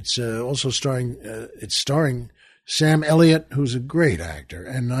great. It's also starring Sam Elliott, who's a great actor,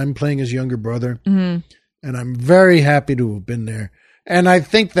 and I'm playing his younger brother, and I'm very happy to have been there. And I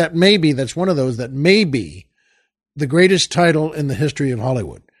think that that's one of those that may be the greatest title in the history of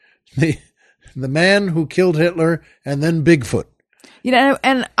Hollywood. The Man Who Killed Hitler and Then Bigfoot. You know,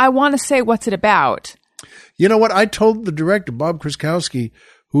 and I want to say, what's it about? You know what? I told the director, Bob Kraskowski,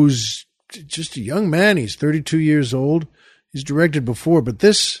 who's just a young man. He's 32 years old. He's directed before, but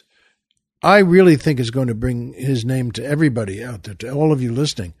this, I really think, is going to bring his name to everybody out there, to all of you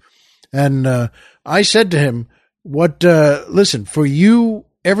listening. And I said to him, listen, for you,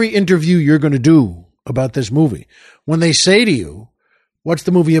 every interview you're going to do about this movie, when they say to you, what's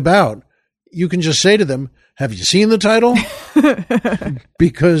the movie about? You can just say to them, have you seen the title?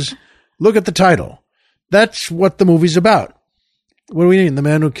 Because look at the title. That's what the movie's about. What do we mean? The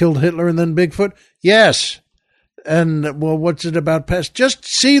Man Who Killed Hitler and Then Bigfoot? Yes. And, well, what's it about? Just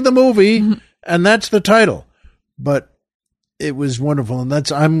see the movie, and that's the title. But it was wonderful,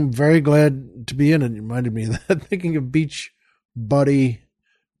 and I'm very glad to be in it. It reminded me of that, thinking of Beach Body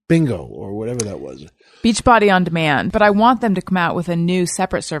Bingo, or whatever that was. Beachbody On Demand. But I want them to come out with a new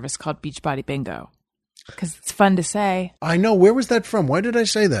separate service called Beachbody Bingo, because it's fun to say. I know. Where was that from? Why did I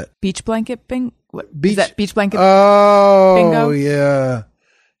say that? Beach Blanket Bingo? Is that Beach Blanket Bingo? Oh, yeah.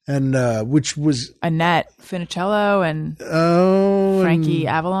 And which was Annette Funicello and Frankie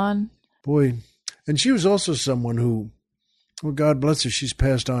Avalon. Boy. And she was also someone who, well, God bless her, she's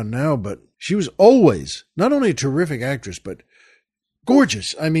passed on now, but she was always not only a terrific actress, but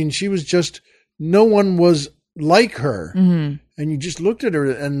gorgeous. I mean, she was just, no one was like her. Mm-hmm. And you just looked at her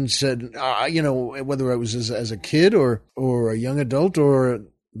and said, whether I was as a kid or a young adult or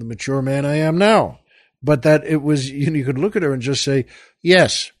the mature man I am now. But that it was, you could look at her and just say,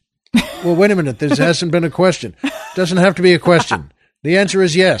 yes. Well, wait a minute. There hasn't been a question. Doesn't have to be a question. The answer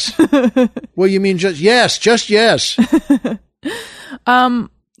is yes. Well, you mean just yes, just yes.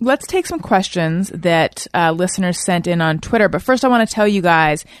 Let's take some questions that listeners sent in on Twitter. But first, I want to tell you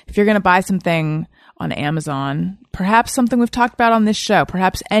guys, if you're going to buy something on Amazon, perhaps something we've talked about on this show,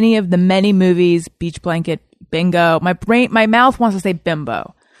 perhaps any of the many movies, Beach Blanket Bingo. My mouth wants to say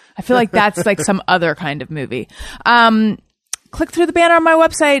Bimbo. I feel like that's like some other kind of movie. Click through the banner on my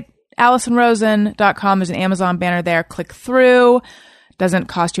website, AllisonRosen.com. There's an Amazon banner there. Click through. Doesn't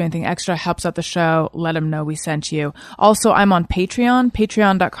cost you anything extra. Helps out the show. Let them know we sent you. Also, I'm on Patreon.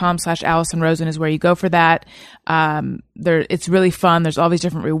 Patreon.com/AllisonRosen is where you go for that. It's really fun. There's all these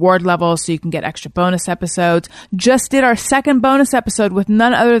different reward levels, so you can get extra bonus episodes. Just did our second bonus episode with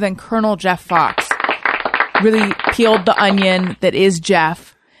none other than Colonel Jeff Fox. Really peeled the onion that is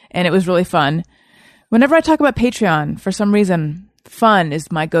Jeff, and it was really fun. Whenever I talk about Patreon, for some reason, fun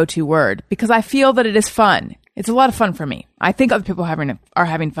is my go-to word, because I feel that it is fun. It's a lot of fun for me. I think other people are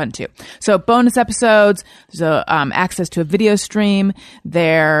having fun too. So bonus episodes, there's access to a video stream.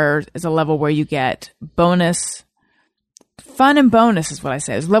 There is a level where you get bonus. Fun and bonus is what I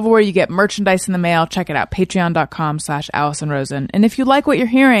say. There's a level where you get merchandise in the mail. Check it out. Patreon.com/AllisonRosen. And if you like what you're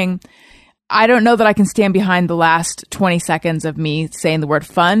hearing, I don't know that I can stand behind the last 20 seconds of me saying the word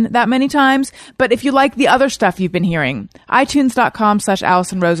fun that many times. But if you like the other stuff you've been hearing,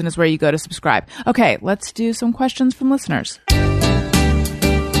 iTunes.com/AllisonRosen is where you go to subscribe. Okay, let's do some questions from listeners.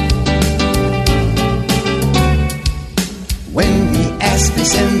 When we ask, they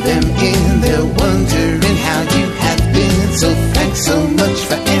send them in. They're wondering how you have been. So thanks so much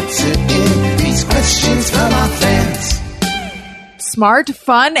for answering these questions from our fans. Smart,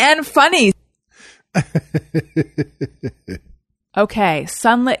 fun, and funny. Okay,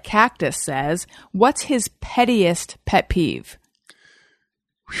 Sunlit Cactus says, what's his pettiest pet peeve?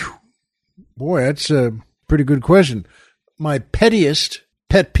 Whew. Boy, that's a pretty good question. My pettiest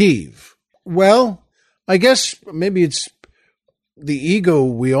pet peeve. Well, I guess maybe it's the ego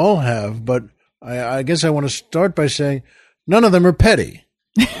we all have, but I guess I want to start by saying none of them are petty.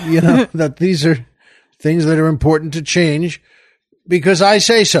 That these are things that are important to change because I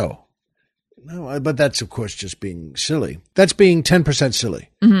say so. No, but that's, of course, just being silly. That's being 10% silly.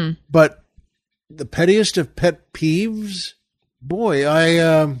 Mm-hmm. But the pettiest of pet peeves, boy,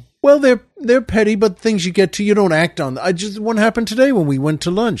 Well, they're petty, but things you get to, you don't act on. One happened today when we went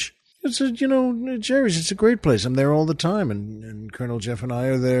to lunch. It's Jerry's, it's a great place. I'm there all the time, and Colonel Jeff and I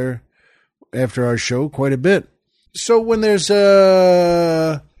are there after our show quite a bit. So when there's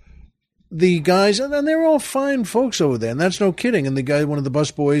the guys, and they're all fine folks over there, and that's no kidding. And the guy, one of the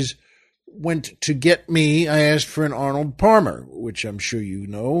bus boys, went to get me. I asked for an Arnold Palmer, which I'm sure you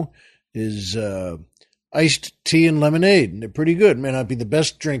know is iced tea and lemonade. And they're pretty good. May not be the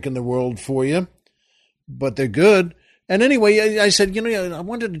best drink in the world for you, but they're good. And anyway, I said, I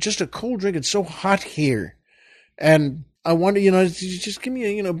wanted just a cold drink. It's so hot here. And I wanted, just give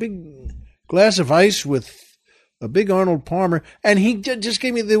me a big glass of ice with a big Arnold Palmer. And he just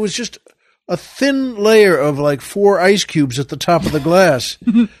gave me, there was just a thin layer of like 4 ice cubes at the top of the glass.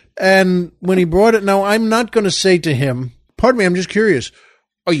 And when he brought it, now I'm not going to say to him, pardon me, I'm just curious.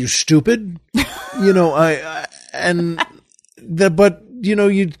 Are you stupid? But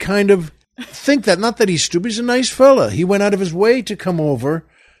you'd kind of think that, not that he's stupid, he's a nice fella. He went out of his way to come over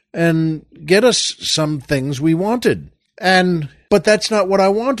and get us some things we wanted. But that's not what I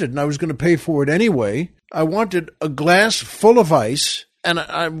wanted, and I was going to pay for it anyway. I wanted a glass full of ice, and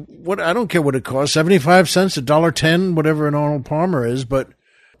I don't care what it costs, 75 cents, $1.10, whatever an Arnold Palmer is, but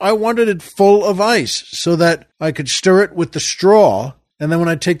I wanted it full of ice so that I could stir it with the straw, and then when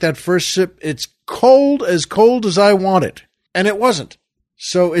I take that first sip, it's cold as I want it. And it wasn't.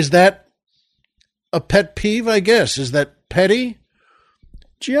 So is that a pet peeve, I guess? Is that petty?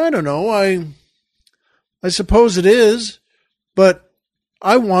 Gee, I don't know. I suppose it is, but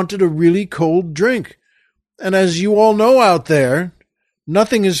I wanted a really cold drink. And as you all know out there,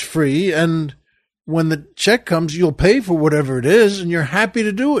 nothing is free, and when the check comes, you'll pay for whatever it is, and you're happy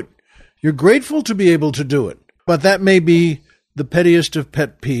to do it. You're grateful to be able to do it. But that may be the pettiest of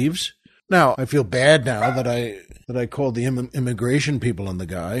pet peeves. Now, I feel bad now that I called the immigration people on the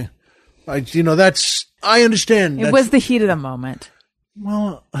guy. I understand. It was the heat of the moment.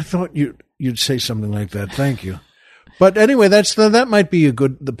 Well, I thought you'd say something like that. Thank you. But anyway, that might be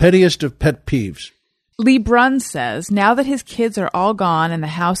the pettiest of pet peeves. Lee Brunn says, now that his kids are all gone and the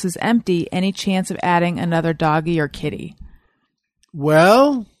house is empty, any chance of adding another doggy or kitty?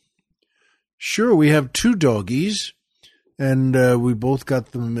 Well, sure, we have 2 doggies, and we both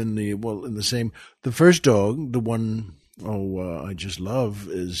got them in the same. The first dog, the one I just love,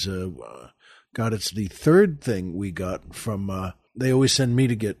 is it's the 3rd thing we got from. They always send me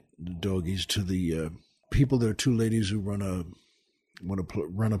to get the doggies to the people. There are 2 ladies who run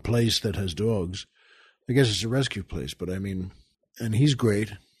a place that has dogs. I guess it's a rescue place, but and he's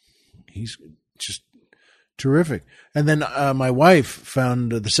great. He's just terrific. And then my wife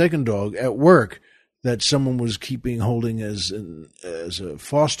found the second dog at work that someone was holding as a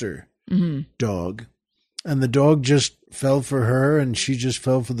foster dog. And the dog just fell for her, and she just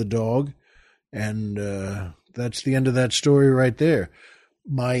fell for the dog. And that's the end of that story right there.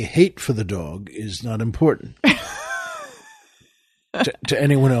 My hate for the dog is not important to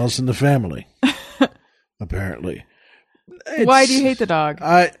anyone else in the family. Apparently. Why do you hate the dog?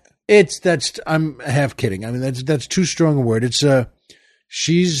 I'm half kidding. That's too strong a word. It's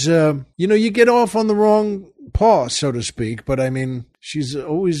she's you get off on the wrong paw, so to speak, but she's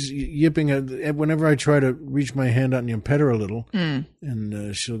always yipping whenever I try to reach my hand out and pet her a little,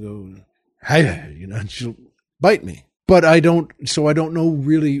 and she'll go, hi, and she'll bite me. But I don't know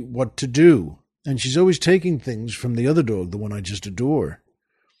really what to do. And she's always taking things from the other dog, the one I just adore.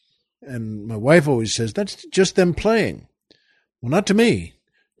 And my wife always says, that's just them playing. Well, not to me.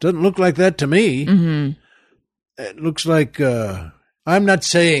 Doesn't look like that to me. Mm-hmm. It looks like, I'm not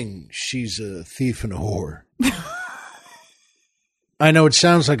saying she's a thief and a whore. I know it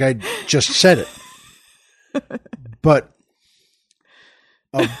sounds like I just said it. But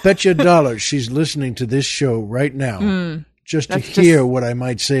I'll bet you $1 she's listening to this show right now just to hear what I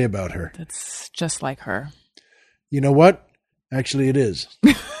might say about her. That's just like her. You know what? Actually, it is.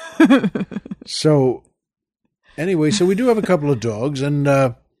 So, anyway, we do have a couple of dogs, and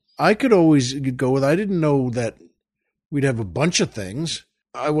I could always go with, I didn't know that we'd have a bunch of things.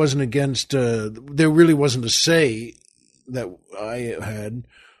 I wasn't against, there really wasn't a say that I had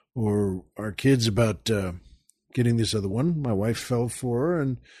or our kids about getting this other one. My wife fell for her,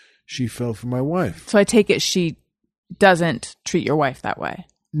 and she fell for my wife. So I take it she doesn't treat your wife that way.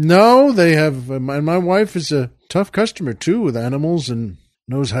 No, they have, and my wife is a tough customer, too, with animals, and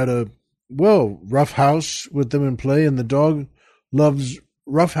knows how to, roughhouse with them and play, and the dog loves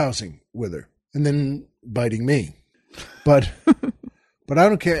roughhousing with her and then biting me. But I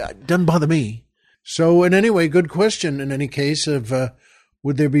don't care. It doesn't bother me. So, in any way, good question in any case of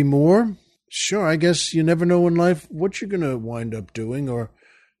would there be more? Sure, I guess you never know in life what you're going to wind up doing or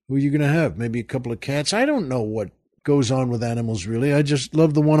Who are you going to have? Maybe a couple of cats? I don't know what goes on with animals, really. I just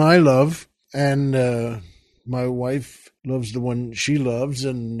love the one I love, and my wife loves the one she loves,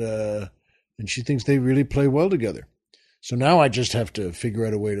 and she thinks they really play well together. So now I just have to figure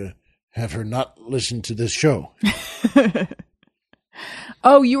out a way to have her not listen to this show.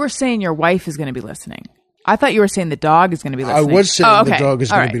 Oh, you were saying your wife is going to be listening. I thought you were saying the dog is going to be listening. I was saying okay. the dog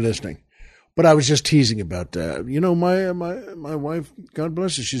is All going right. to be listening. But I was just teasing about that. You know, my wife, God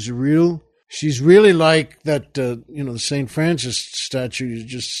bless her, she's really like that, the St. Francis statue. You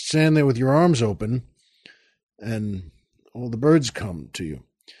just stand there with your arms open and all the birds come to you.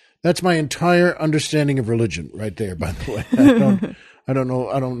 That's my entire understanding of religion right there, by the way. I don't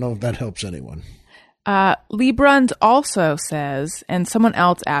know if that helps anyone. Lee Bruns also says, and someone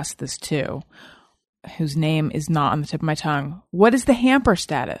else asked this too, whose name is not on the tip of my tongue. What is the hamper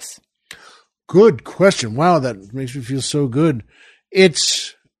status? Good question. Wow, that makes me feel so good.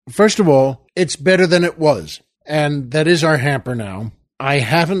 First of all, it's better than it was. And that is our hamper now. I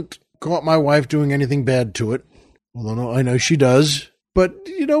haven't caught my wife doing anything bad to it, although I know she does. But,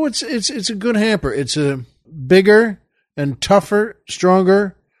 it's a good hamper. It's a bigger and tougher,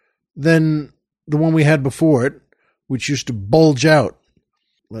 stronger than the one we had before it, which used to bulge out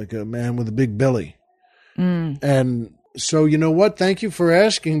like a man with a big belly. And so, you know what? Thank you for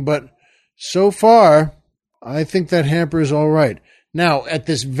asking, but so far, I think that hamper is all right. Now, at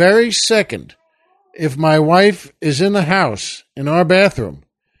this very second, if my wife is in the house, in our bathroom,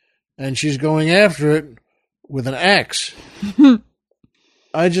 and she's going after it with an axe,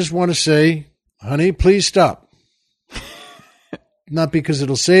 I just want to say, honey, please stop. Not because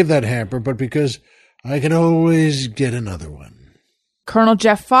it'll save that hamper, but because I can always get another one. Colonel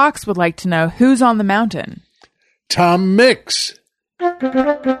Jeff Fox would like to know who's on the mountain. Tom Mix.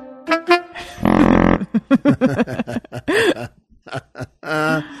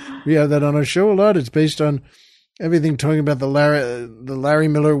 We have that on our show a lot. It's based on everything talking about the Larry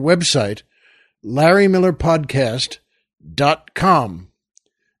Miller website, LarryMillerPodcast.com.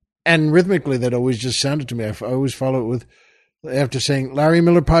 And rhythmically, that always just sounded to me. I always follow it with, after saying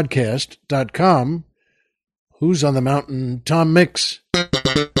LarryMillerPodcast.com, who's on the mountain? Tom Mix.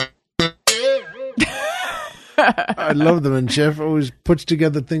 I love them, and Jeff always puts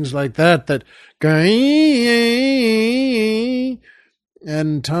together things like that.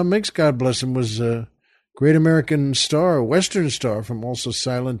 And Tom Mix, God bless him, was a great American star, a Western star from also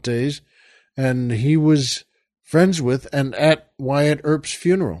Silent Days, and he was friends with and at Wyatt Earp's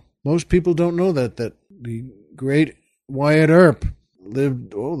funeral. Most people don't know that the great Wyatt Earp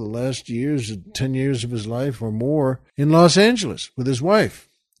lived the last 10 years of his life or more in Los Angeles with his wife.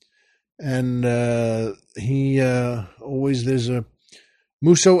 And he always, there's a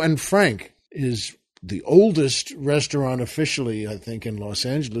Musso and Frank is the oldest restaurant officially, I think, in Los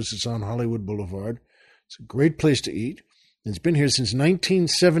Angeles. It's on Hollywood Boulevard. It's a great place to eat. It's been here since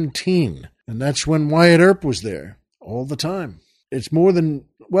 1917, and that's when Wyatt Earp was there all the time. It's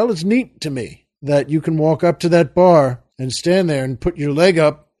it's neat to me that you can walk up to that bar and stand there and put your leg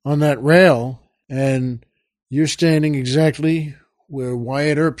up on that rail, and you're standing exactly where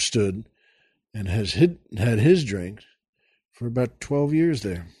Wyatt Earp stood and has had his drink for about 12 years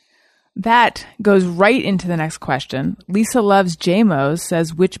there. That goes right into the next question. Lisa Loves JMOs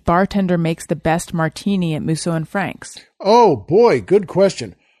says, which bartender makes the best martini at Musso and Frank's? Oh, boy, good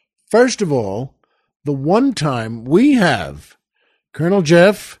question. First of all, the one time we have Colonel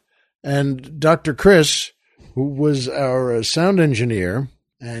Jeff and Dr. Chris, who was our sound engineer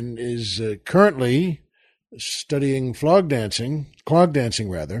and is currently studying clog dancing,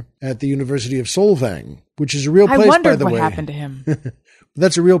 at the University of Solvang, which is a real place, by the way. I wondered what happened to him.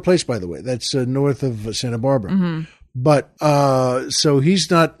 That's a real place, by the way. That's north of Santa Barbara. Mm-hmm. But so he's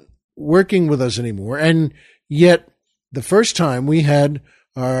not working with us anymore. And yet, the first time we had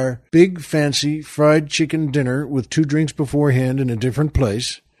our big fancy fried chicken dinner with 2 drinks beforehand in a different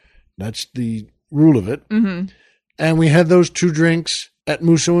place. That's the rule of it. Mm-hmm. And we had those 2 drinks at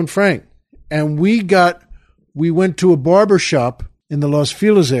Musso and Frank. And we went to a barber shop in the Los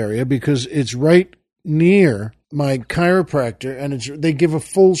Feliz area because it's right near my chiropractor, and they give a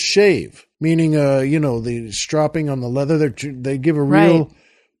full shave, meaning, the stropping on the leather. They give a real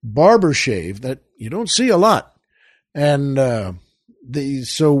barber shave that you don't see a lot. And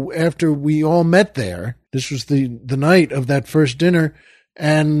so after we all met there, this was the night of that first dinner,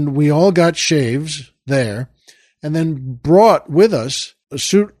 and we all got shaves there, and then brought with us a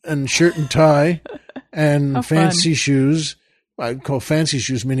suit and shirt and tie and fancy shoes. I call fancy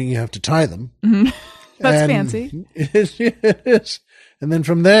shoes, meaning you have to tie them. Mm-hmm. That's fancy. It is. And then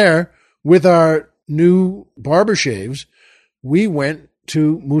from there, with our new barber shaves, we went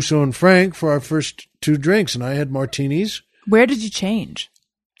to Musso and Frank for our first 2 drinks, and I had martinis Where did you change?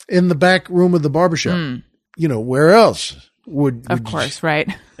 in the back room of the barbershop. You know, where else would Of course, right?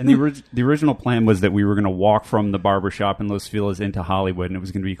 And the original plan was that we were going to walk from the barbershop in Los Feliz into Hollywood, and it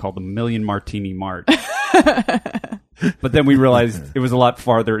was going to be called the Million Martini Mart. But then we realized it was a lot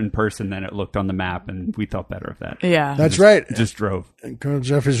farther in person than it looked on the map, and we thought better of that. Yeah. That's right. Just drove. And Colonel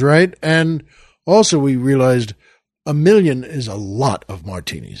Jeff is right. And also we realized 1 million is a lot of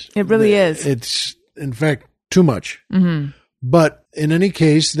martinis. It really is. It's, in fact, too much. Mm-hmm. But in any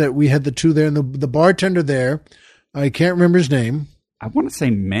case, that we had the 2 there, and the bartender there, I can't remember his name. I want to say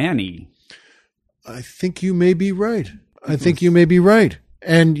Manny. I think you may be right.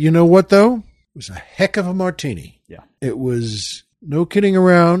 And you know what, though? It was a heck of a martini. Yeah. It was, no kidding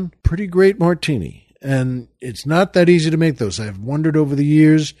around, pretty great martini. And it's not that easy to make those. I've wondered over the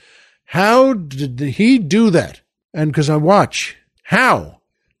years, how did he do that? And because I watch. How?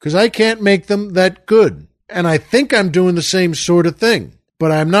 Because I can't make them that good. And I think I'm doing the same sort of thing, but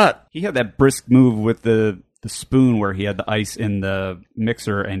I'm not. He had that brisk move with the spoon where he had the ice in the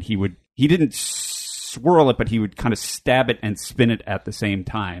mixer, and he didn't swirl it, but he would kind of stab it and spin it at the same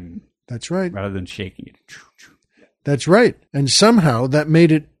time. That's right. Rather than shaking it. That's right. And somehow that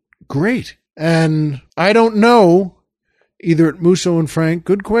made it great. And I don't know, either at Musso and Frank,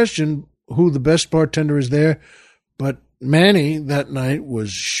 good question, who the best bartender is there, but Manny that night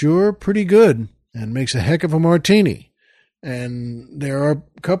was sure pretty good and makes a heck of a martini. And there are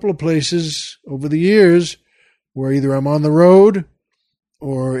a couple of places over the years where either I'm on the road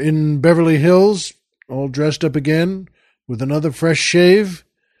or in Beverly Hills, all dressed up again with another fresh shave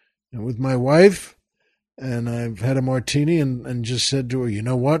and with my wife, and I've had a martini and just said to her, you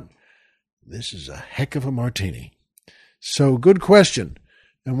know what? This is a heck of a martini. So good question.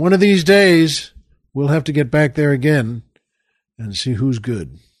 And one of these days, we'll have to get back there again and see who's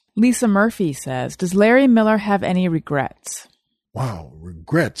good. Lisa Murphy says, does Larry Miller have any regrets? Wow,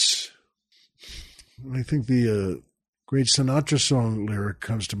 regrets. I think the great Sinatra song lyric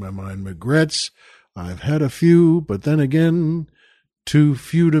comes to my mind. Regrets, I've had a few, but then again, too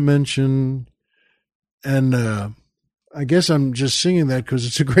few to mention. And I guess I'm just singing that because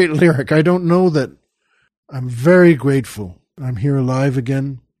it's a great lyric. I don't know that. I'm very grateful. I'm here alive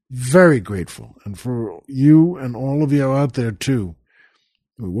again. Very grateful. And for you and all of you out there, too.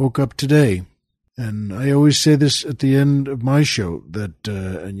 We woke up today, and I always say this at the end of my show, that,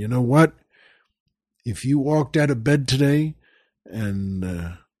 and you know what? If you walked out of bed today and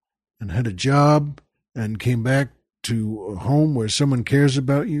had a job and came back to a home where someone cares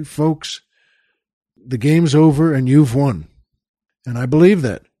about you, folks, the game's over and you've won. And I believe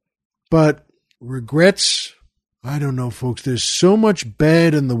that. But regrets, I don't know, folks. There's so much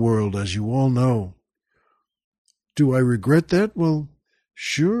bad in the world, as you all know. Do I regret that? Well,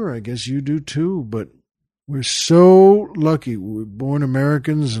 sure, I guess you do too, but we're so lucky. We're born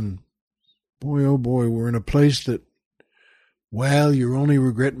Americans, and boy, oh boy, we're in a place that, well, your only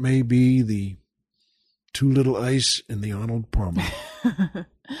regret may be the too little ice in the Arnold Palmer.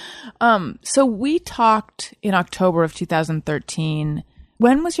 So we talked in October of 2013.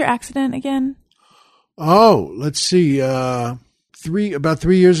 When was your accident again? Oh, let's see, about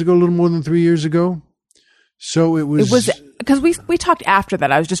 3 years ago, a little more than 3 years ago. So it was because we talked after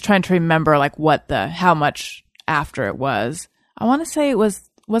that. I was just trying to remember like how much after it was. I want to say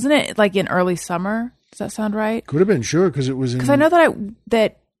wasn't it like in early summer? Does that sound right? Could have been, sure, because it was in. Because I know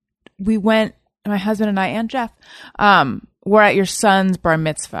that we went, my husband and I and Jeff, were at your son's bar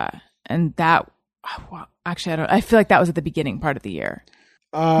mitzvah, and that actually I feel like that was at the beginning part of the year.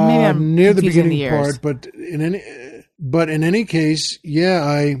 Maybe I'm near the confusing beginning part, but in any case,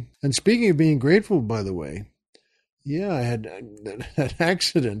 yeah. And speaking of being grateful, by the way, yeah, I had that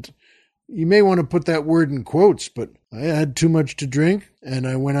accident. You may want to put that word in quotes, but I had too much to drink, and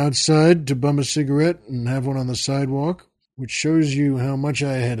I went outside to bum a cigarette and have one on the sidewalk, which shows you how much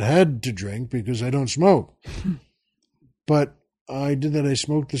I had to drink because I don't smoke. But I did that. I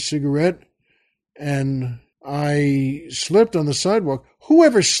smoked the cigarette, and I slipped on the sidewalk.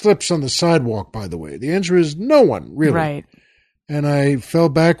 Whoever slips on the sidewalk, by the way? The answer is no one, really. Right. And I fell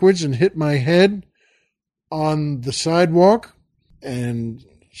backwards and hit my head on the sidewalk and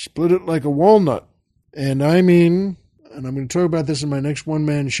split it like a walnut. And I mean, and I'm going to talk about this in my next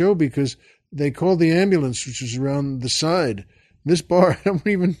one-man show because they called the ambulance, which was around the side. This bar, I don't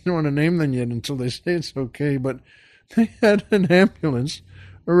even want to name them yet until they say it's okay, but they had an ambulance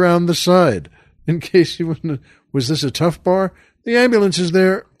around the side in case you wouldn't. Was this a tough bar? The ambulance is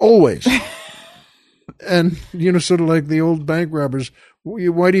there always. And, sort of like the old bank robbers.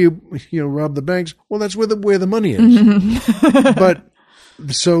 Why do you rob the banks? Well, that's where the money is. But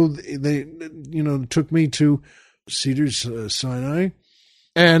So they, took me to Cedars Sinai,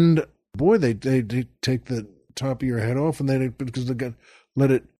 and boy, they take the top of your head off, and because they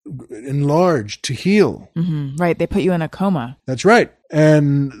let it enlarge to heal. Mm-hmm. Right. They put you in a coma. That's right,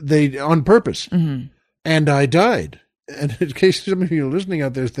 and they on purpose. Mm-hmm. And I died. And in case some of you listening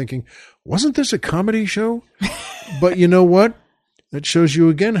out there is thinking, wasn't this a comedy show? But you know what? That shows you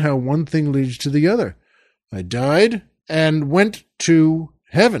again how one thing leads to the other. I died and went to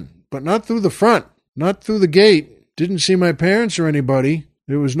heaven, but not through the front, not through the gate. Didn't see my parents or anybody.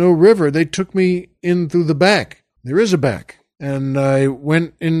 There was no river. They took me in through the back. There is a back. And I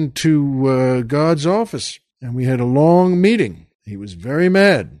went into God's office, and we had a long meeting. He was very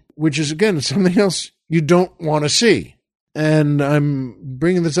mad, which is, again, something else you don't want to see. And I'm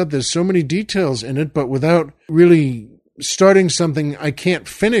bringing this up. There's so many details in it, but without really starting something I can't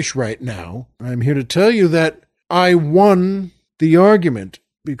finish right now, I'm here to tell you that I won the argument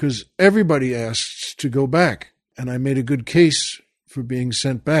because everybody asks to go back. And I made a good case for being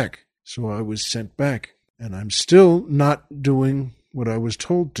sent back. So I was sent back. And I'm still not doing what I was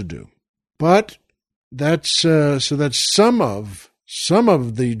told to do. But that's some of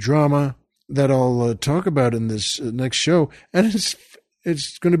the drama that I'll talk about in this next show. And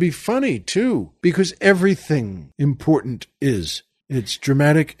it's going to be funny, too, because everything important is. It's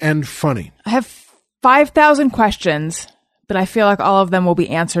dramatic and funny. I have 5,000 questions, but I feel like all of them will be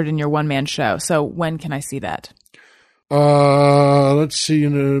answered in your one-man show. So when can I see that? Let's see,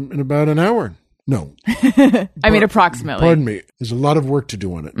 in about an hour. No. I mean, approximately. Pardon me. There's a lot of work to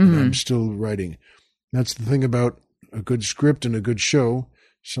do on it, and I'm still writing. That's the thing about a good script and a good show.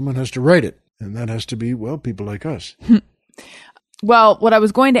 Someone has to write it, and that has to be, well, people like us. Well, what I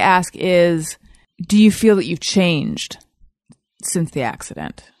was going to ask is, do you feel that you've changed since the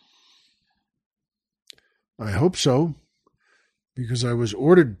accident? I hope so, because I was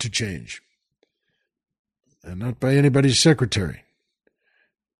ordered to change, and not by anybody's secretary.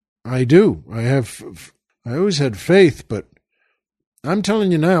 I do. I always had faith, but I'm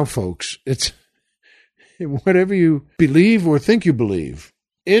telling you now, folks, it's whatever you believe or think you believe,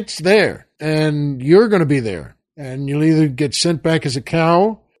 it's there, and you're going to be there. And you'll either get sent back as a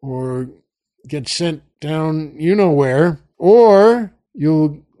cow or get sent down where, or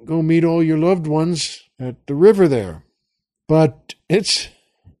you'll go meet all your loved ones at the river there. But that's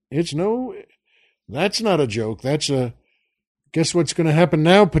not a joke. That's guess what's going to happen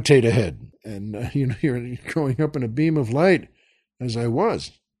now, potato head? And, you're going up in a beam of light, as I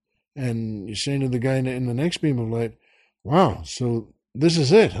was. And you're saying to the guy in the next beam of light, wow, so this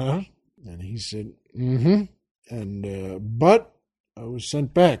is it, huh? And he said, mm-hmm. And, but I was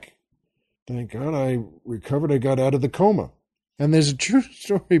sent back. Thank God I recovered. I got out of the coma. And there's a true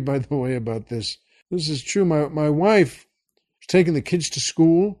story, by the way, about this. This is true. My wife was taking the kids to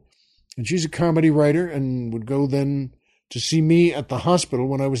school, and she's a comedy writer and would go then to see me at the hospital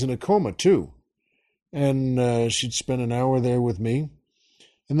when I was in a coma, too. And she'd spend an hour there with me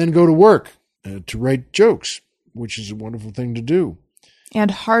and then go to work to write jokes, which is a wonderful thing to do.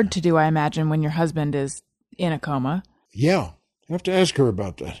 And hard to do, I imagine, when your husband is in a coma. Yeah, I have to ask her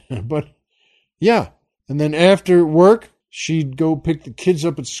about that. But yeah, and then after work, she'd go pick the kids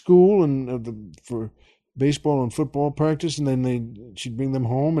up at school and for baseball and football practice, and then she'd bring them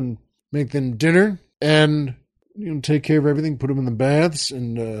home and make them dinner and take care of everything, put them in the baths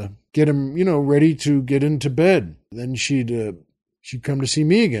and get them ready to get into bed. Then she'd come to see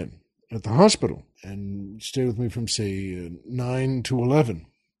me again at the hospital and stay with me from say 9 to 11.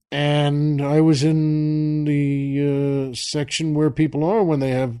 And I was in the section where people are when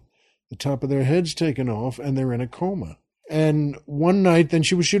they have the top of their heads taken off and they're in a coma. And one night, then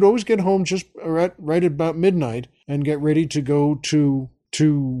she'd always get home just right about midnight and get ready to go to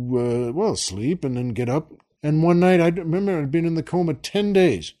sleep and then get up. And one night, I remember I'd been in the coma 10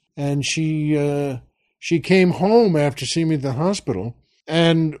 days, and she came home after seeing me at the hospital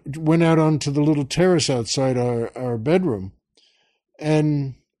and went out onto the little terrace outside our bedroom,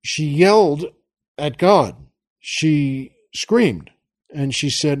 and she yelled at God. She screamed, and she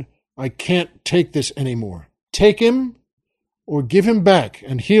said, I can't take this anymore. Take him or give him back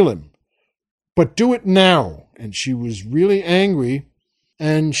and heal him, but do it now. And she was really angry,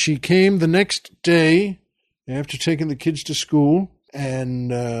 and she came the next day after taking the kids to school,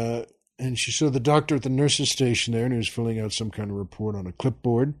 and she saw the doctor at the nurse's station there, and he was filling out some kind of report on a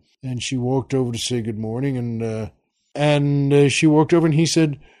clipboard, and she walked over to say good morning, and she walked over, and he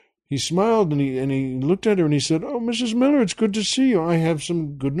said, he smiled, and he looked at her, and he said, oh, Mrs. Miller, it's good to see you. I have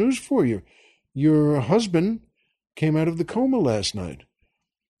some good news for you. Your husband came out of the coma last night,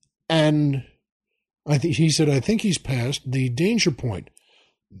 and he said, I think he's past the danger point.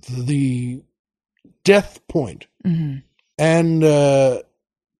 the death point. And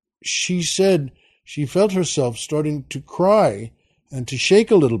she said she felt herself starting to cry and to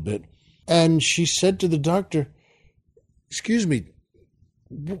shake a little bit. And she said to the doctor, "Excuse me,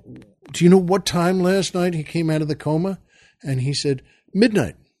 do you know what time last night he came out of the coma?" And he said,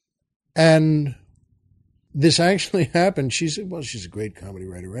 "Midnight." And this actually happened. She said, well, she's a great comedy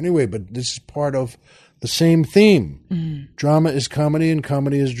writer anyway, but this is part of the same theme. Drama is comedy and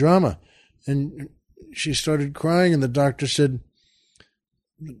comedy is drama. And she started crying and the doctor said,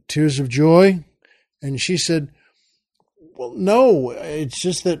 "Tears of joy?" And she said, "Well, no, it's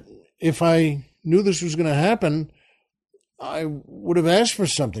just that if I knew this was going to happen, I would have asked for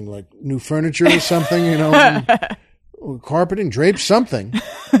something like new furniture or something, or carpeting, drapes, something.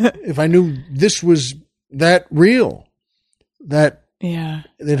 If I knew this was that real, that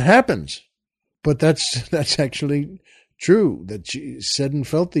it happens." But that's actually true, that she said and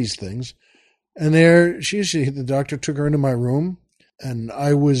felt these things. And there the doctor took her into my room, and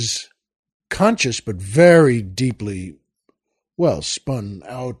I was conscious but very deeply, spun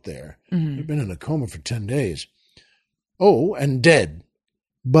out there. I'd been in a coma for 10 days. Oh, and dead.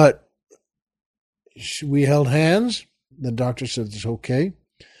 But we held hands. The doctor said it's okay.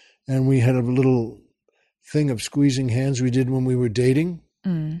 And we had a little thing of squeezing hands we did when we were dating.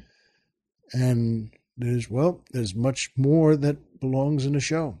 And there's much more that belongs in a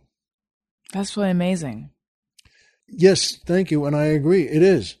show. That's really amazing. Yes, thank you. And I agree. It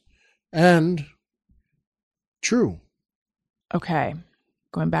is. And true. Okay.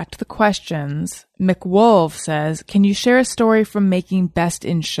 Going back to the questions, McWolf says, "Can you share a story from making Best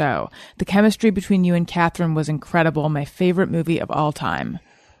in Show? The chemistry between you and Catherine was incredible. My favorite movie of all time."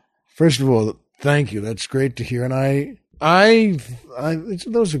 First of all, thank you. That's great to hear. And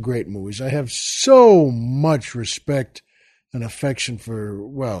those are great movies. I have so much respect and affection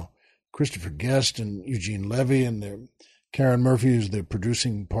for, Christopher Guest and Eugene Levy and Karen Murphy is their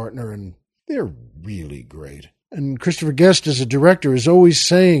producing partner, and they're really great. And Christopher Guest, as a director, is always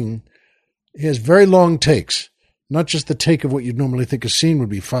saying he has very long takes, not just the take of what you'd normally think a scene would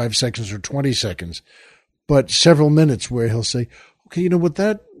be 5 seconds or 20 seconds, but several minutes where he'll say, "Okay, you know what,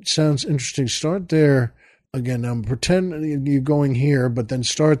 that sounds interesting. Start there. Again, now pretend you're going here, but then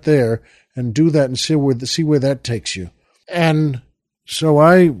start there and do that and see where that takes you." And so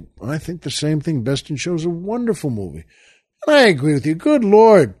I think the same thing. Best in Show is a wonderful movie. And I agree with you. Good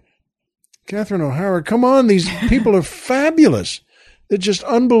Lord. Catherine O'Hara, come on. These people are fabulous. They're just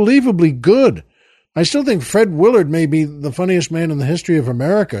unbelievably good. I still think Fred Willard may be the funniest man in the history of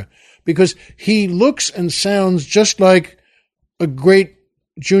America because he looks and sounds just like a great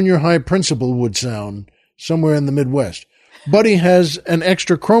junior high principal would sound somewhere in the Midwest. But he has an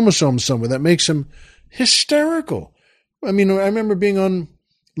extra chromosome somewhere that makes him hysterical. I mean, I remember being on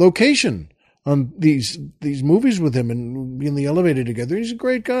location on these movies with him and being in the elevator together. He's a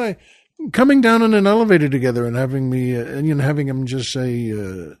great guy. Coming down in an elevator together and having me, having him just say,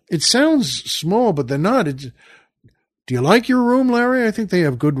 it sounds small, but they're not. Do you like your room, Larry? I think they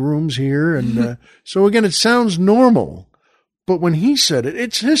have good rooms here. And so again, it sounds normal, but when he said it,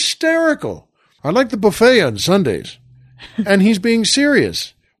 it's hysterical. I like the buffet on Sundays, and he's being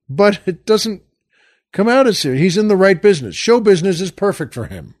serious, but it doesn't come out as serious. He's in the right business. Show business is perfect for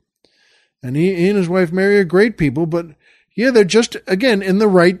him. And he and his wife Mary are great people, but yeah, they're just, again, in the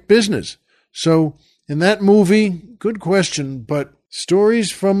right business. So in that movie, good question, but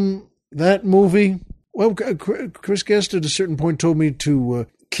stories from that movie, well, Chris Guest at a certain point told me to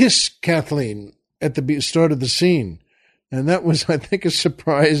kiss Kathleen at the start of the scene. And that was, I think, a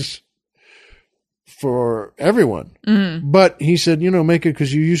surprise for everyone. But he said, make it,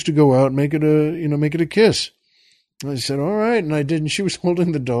 because you used to go out, make it a kiss. And I said, all right. And I did. And she was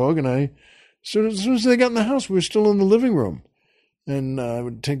holding the dog. And as soon as they got in the house, we were still in the living room. And I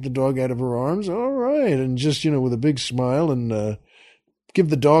would take the dog out of her arms. All right. And just, with a big smile and give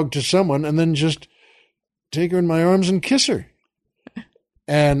the dog to someone and then just take her in my arms and kiss her.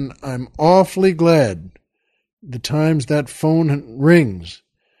 And I'm awfully glad the times that phone rings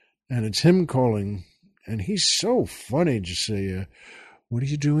and it's him calling. And he's so funny. Just say, what are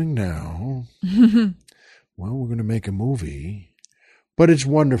you doing now? Well, we're going to make a movie. But it's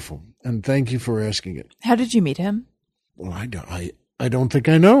wonderful. And thank you for asking it. How did you meet him? Well, I don't think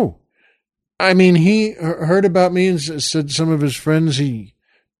I know. I mean, he heard about me and said some of his friends he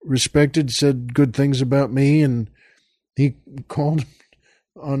respected said good things about me. And he called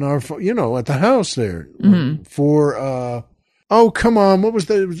on our phone, at the house there for, come on. What was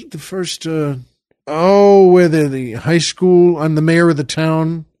the first, where the high school, I'm the mayor of the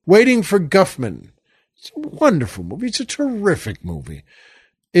town, Waiting for Guffman. It's a wonderful movie. It's a terrific movie.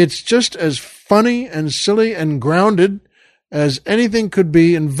 It's just as funny and silly and grounded as anything could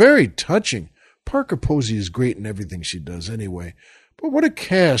be, and very touching. Parker Posey is great in everything she does anyway. But what a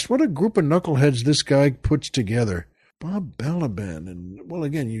cast, what a group of knuckleheads this guy puts together. Bob Balaban and, well,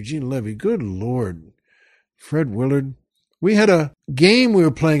 again, Eugene Levy. Good Lord. Fred Willard. We had a game we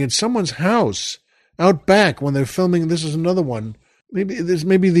were playing at someone's house out back when they're filming. This is another one.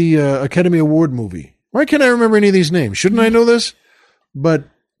 Maybe the Academy Award movie. Why can't I remember any of these names? Shouldn't I know this? But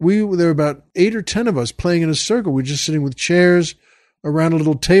there were about 8 or 10 of us playing in a circle. We're just sitting with chairs around a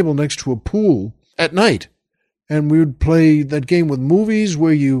little table next to a pool at night. And we would play that game with movies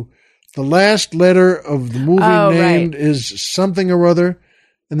where the last letter of the movie named is something or other,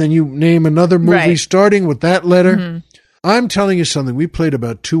 and then you name another movie starting with that letter. Mm-hmm. I'm telling you something. We played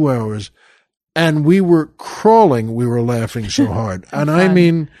about 2 hours, and we were crawling. We were laughing so hard. And fun. I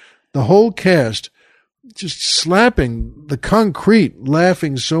mean, the whole cast just slapping the concrete,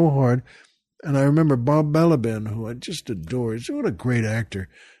 laughing so hard. And I remember Bob Balaban, who I just adore. What a great actor.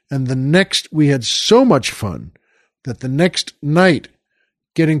 And we had so much fun that the next night,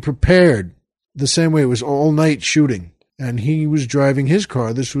 getting prepared the same way, it was all night shooting. And he was driving his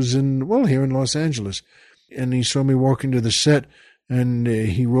car. This was here in Los Angeles. And he saw me walking to the set, and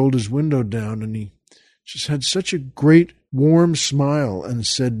he rolled his window down, and he just had such a great, warm smile and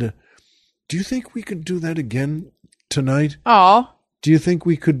said, do you think we could do that again tonight? Oh. Do you think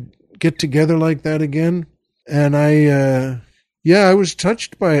we could get together like that again? And I was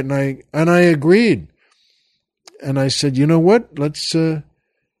touched by it, and I agreed. And I said, you know what? Let's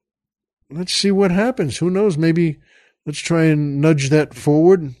see what happens. Who knows? Maybe let's try and nudge that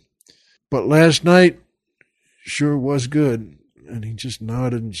forward. But last night sure was good. And he just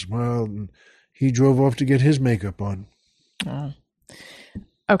nodded and smiled, and he drove off to get his makeup on. Oh.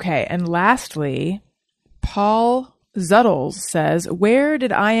 Okay, and lastly, Paul Zuddles says, where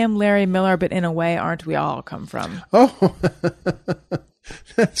did I Am Larry Miller, but in a way, aren't we all come from? Oh,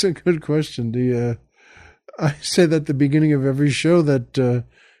 that's a good question. I say that at the beginning of every show that,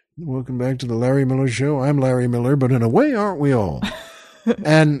 welcome back to the Larry Miller Show. I'm Larry Miller, but in a way, aren't we all?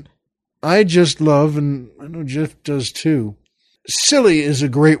 And I just love, and I know Jeff does too, silly is a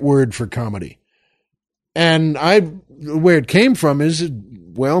great word for comedy. And where it came from is,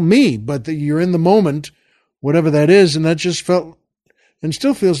 well, me, but you're in the moment, whatever that is, and that just felt and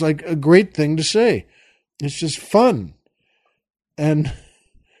still feels like a great thing to say. It's just fun and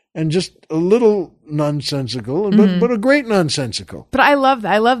just a little nonsensical, but a great nonsensical. But I love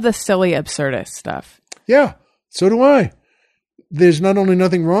that. I love the silly, absurdist stuff. Yeah, so do I. There's not only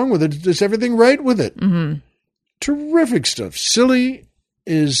nothing wrong with it, there's everything right with it. Mm-hmm. Terrific stuff. Silly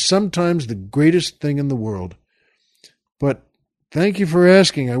is sometimes the greatest thing in the world. But thank you for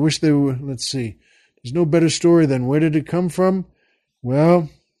asking. I wish there were, let's see, there's no better story than where did it come from? Well,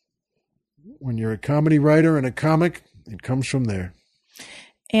 when you're a comedy writer and a comic, it comes from there.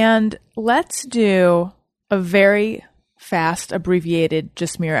 And let's do a very fast, abbreviated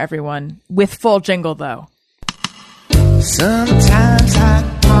Just Mirror Everyone with full jingle, though. Sometimes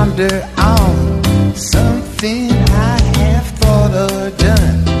I ponder on something I have thought or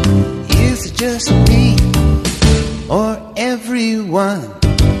done. Is it just me or everyone?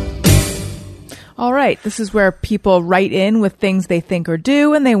 All right. This is where people write in with things they think or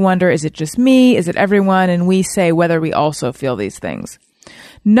do, and they wonder, is it just me? Is it everyone? And we say whether we also feel these things.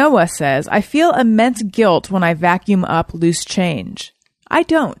 Noah says, I feel immense guilt when I vacuum up loose change. I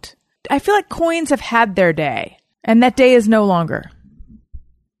don't. I feel like coins have had their day, and that day is no longer.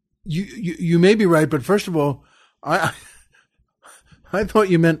 You may be right, but first of all, I thought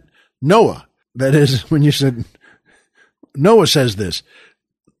you meant Noah. That is, when you said Noah says this.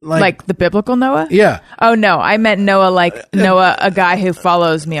 Like the biblical Noah? Yeah. Oh, no. I meant Noah like Noah, a guy who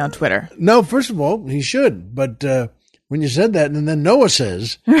follows me on Twitter. No, first of all, he should. But when you said that, and then Noah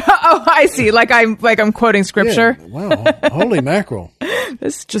says. Oh, I see. Like I'm quoting scripture. Yeah, wow. Holy mackerel.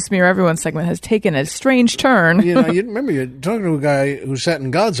 This Just Mirror Everyone segment has taken a strange turn. You remember, you're talking to a guy who sat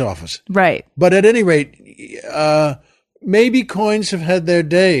in God's office. Right. But at any rate, maybe coins have had their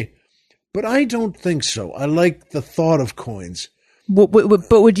day. But I don't think so. I like the thought of coins. But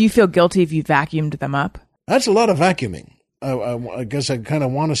would you feel guilty if you vacuumed them up? That's a lot of vacuuming. I guess I kind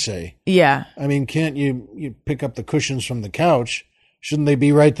of want to say. Yeah. I mean, can't you pick up the cushions from the couch? Shouldn't they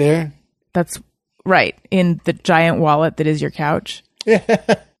be right there? That's right. In the giant wallet that is your couch.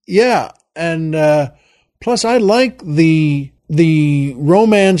 Yeah. And plus, I like the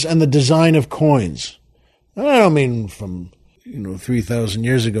romance and the design of coins. I don't mean from 3,000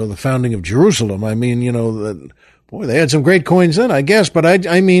 years ago, the founding of Jerusalem. I mean, boy, they had some great coins then, I guess. But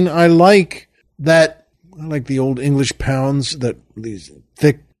I mean, I like that. I like the old English pounds, these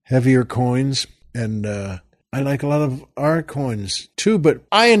thick, heavier coins. And I like a lot of our coins too, but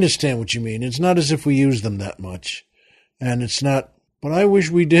I understand what you mean. It's not as if we use them that much. And it's not, but I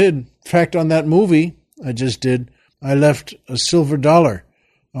wish we did. In fact, on that movie I just did, I left a silver dollar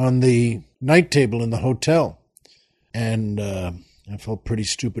on the night table in the hotel. And I felt pretty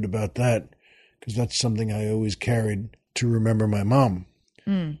stupid about that because that's something I always carried to remember my mom.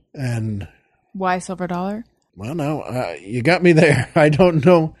 And Why silver dollar? well, now you got me there. I don't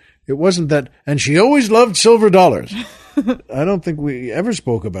know. It wasn't that. And she always loved silver dollars. I don't think we ever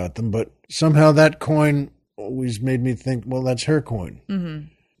spoke about them, but somehow that coin always made me think, well, that's her coin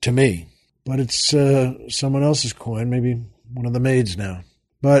to me. But it's someone else's coin, maybe one of the maids now.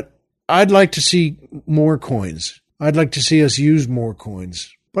 But I'd like to see more coins. I'd like to see us use more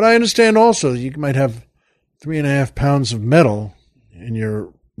coins. But I understand also that you might have 3.5 pounds of metal in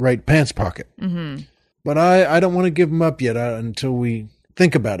your right pants pocket. But I don't want to give them up yet until we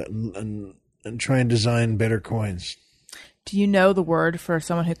think about it and try and design better coins. Do you know the word for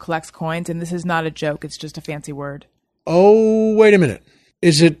someone who collects coins? And this is not a joke. It's just a fancy word. Oh, wait a minute.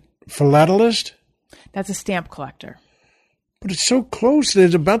 Is it philatelist? That's a stamp collector. But it's so close that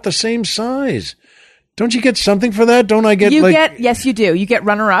it's about the same size. Don't you get something for that? Don't I get Yes, you do. You get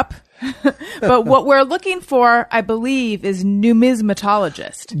runner-up. But what we're looking for, I believe, is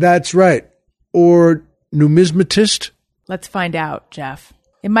numismatologist. That's right. Or numismatist? Let's find out, Jeff.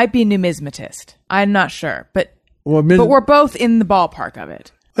 It might be numismatist. I'm not sure, but Well, we're both in the ballpark of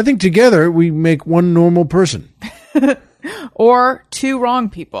it. I think together we make one normal person. Or two wrong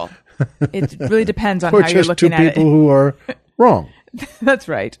people. It really depends on Or how you're just two looking at people it. who are wrong. That's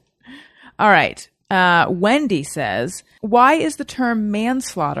right. All right. Wendy says, why is the term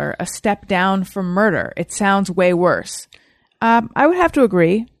manslaughter a step down from murder? It sounds way worse. I would have to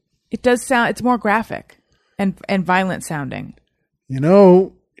agree. It does sound, it's more graphic and violent sounding. You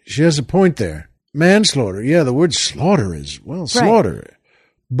know, she has a point there. Manslaughter. Yeah, the word slaughter is, well, slaughter.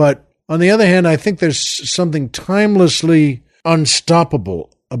 But on the other hand, I think there's something timelessly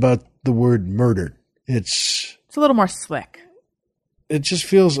unstoppable about the word murder. It's a little more slick. It just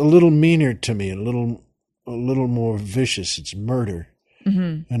feels a little meaner to me, a little more vicious. It's murder.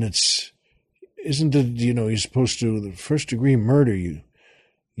 And isn't it, you're supposed to, the first degree murder, you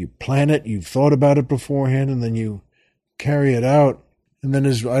plan it, you've thought about it beforehand, and then you carry it out. And then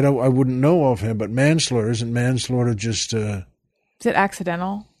I wouldn't know offhand, but manslaughter, isn't manslaughter just Is it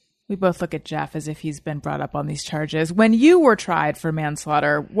accidental? We both look at Jeff as if he's been brought up on these charges. When you were tried for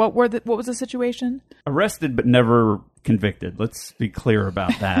manslaughter, what was the situation? Arrested but never convicted. Let's be clear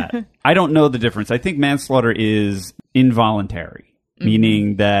about that. I don't know the difference. I think manslaughter is involuntary,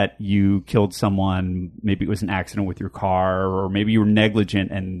 meaning that you killed someone. Maybe it was an accident with your car, or maybe you were negligent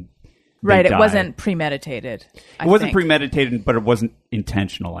and right. died. It wasn't premeditated. It wasn't premeditated, but it wasn't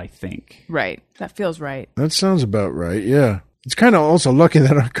intentional, I think. Right. That feels right. That sounds about right, yeah. It's kind of also lucky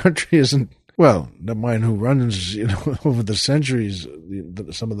that our country isn't, well, not mind who runs, over the centuries,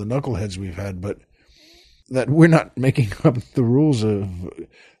 some of the knuckleheads we've had, but that we're not making up the rules of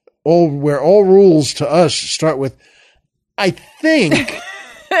where all rules to us start with, I think.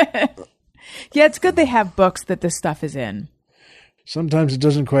 Yeah, it's good they have books that this stuff is in. Sometimes it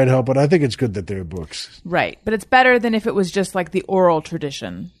doesn't quite help, but I think it's good that there are books. Right. But it's better than if it was just like the oral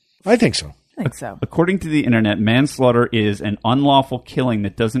tradition. I think so. I think so. According to the internet, manslaughter is an unlawful killing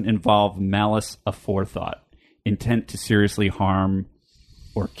that doesn't involve malice aforethought, intent to seriously harm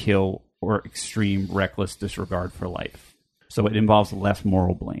or kill, or extreme reckless disregard for life. So it involves less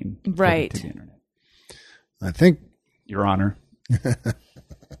moral blame. Right. To the internet. I think. Your Honor.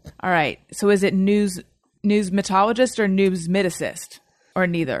 All right. So is it newsmatologist or numismaticist? Or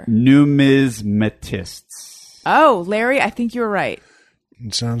neither? Numismatists. Oh, Larry, I think you were right.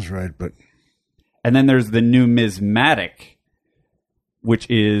 It sounds right, but... And then there's the numismatic, which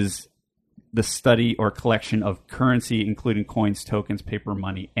is the study or collection of currency, including coins, tokens, paper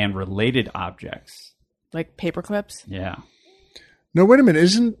money, and related objects. Like paper clips? Yeah. No, wait a minute.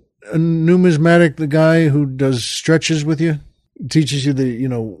 Isn't a numismatic the guy who does stretches with you? Teaches you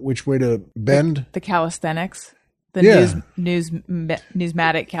which way to bend? The calisthenics? The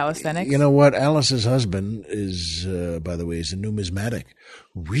numismatic calisthenics? You know what? Alice's husband is, by the way, is a numismatic.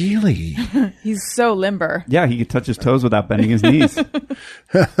 Really? He's so limber. Yeah, he could touch his toes without bending his knees.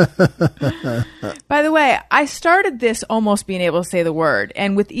 By the way, I started this almost being able to say the word,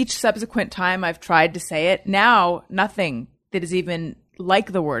 and with each subsequent time I've tried to say it, now nothing that is even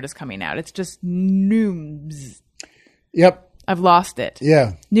like the word is coming out. It's just nums. Yep. I've lost it.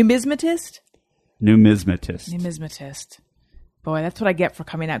 Yeah. Numismatist? Numismatist. Numismatist. Boy, that's what I get for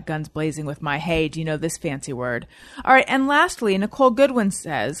coming out guns blazing with my, hey, do you know this fancy word? All right, and lastly, Nicole Goodwin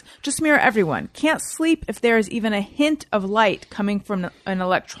says, just mirror everyone. Can't sleep if there is even a hint of light coming from an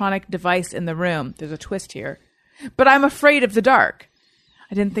electronic device in the room. There's a twist here. But I'm afraid of the dark.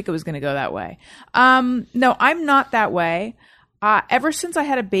 I didn't think it was going to go that way. No, I'm not that way. Ever since I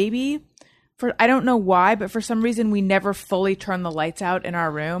had a baby, I don't know why, but for some reason we never fully turn the lights out in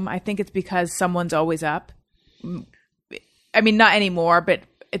our room. I think it's because someone's always up. I mean, not anymore, but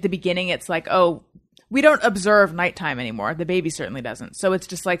at the beginning, it's like, oh, we don't observe nighttime anymore. The baby certainly doesn't. So it's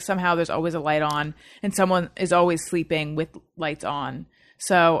just like somehow there's always a light on and someone is always sleeping with lights on.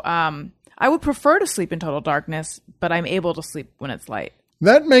 So I would prefer to sleep in total darkness, but I'm able to sleep when it's light.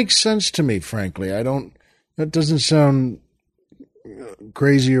 That makes sense to me, frankly. That doesn't sound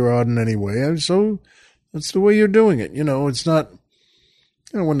crazy or odd in any way. So that's the way you're doing it. It's not,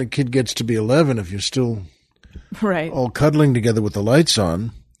 when the kid gets to be 11, if you're still right, all cuddling together with the lights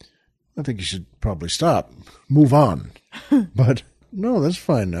on, I think you should probably stop, move on. But no, that's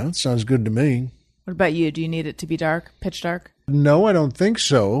fine now. It sounds good to me. What about you? Do you need it to be dark, pitch dark? No, I don't think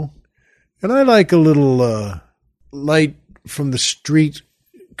so. And I like a little light from the street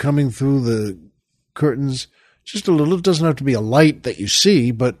coming through the curtains. Just a little. It doesn't have to be a light that you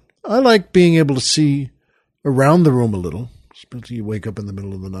see, but I like being able to see around the room a little, especially you wake up in the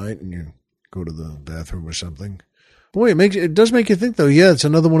middle of the night and you go to the bathroom or something. Boy, it does make you think, though. Yeah, it's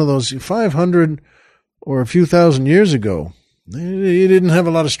another one of those 500 or a few thousand years ago. You didn't have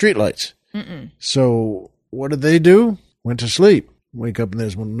a lot of streetlights. So what did they do? Went to sleep. Wake up and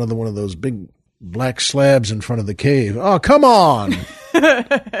there's another one of those big black slabs in front of the cave. Oh, come on!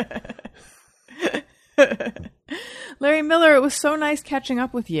 Larry Miller, it was so nice catching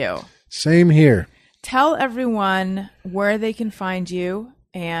up with you. Same here. Tell everyone where they can find you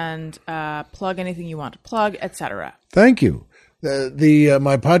and plug anything you want to plug, etc. Thank you.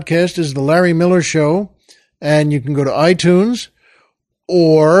 My podcast is The Larry Miller Show, and you can go to iTunes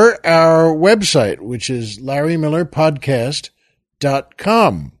or our website, which is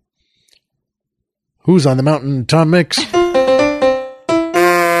LarryMillerPodcast.com. Who's on the mountain? Tom Mix.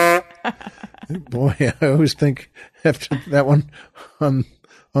 Boy, I always think after that one on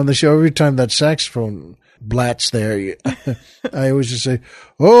the show, every time that saxophone blats there, I always just say,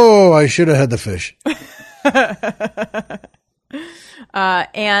 oh, I should have had the fish.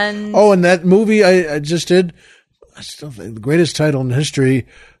 And that movie I just did, I still think the greatest title in history,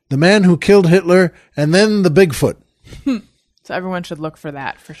 The Man Who Killed Hitler and Then the Bigfoot. So everyone should look for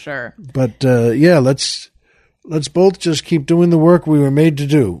that for sure. But let's both just keep doing the work we were made to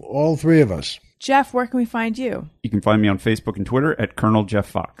do, all three of us. Jeff, where can we find you? You can find me on Facebook and Twitter at Colonel Jeff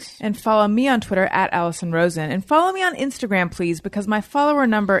Fox. And follow me on Twitter at Allison Rosen. And follow me on Instagram, please, because my follower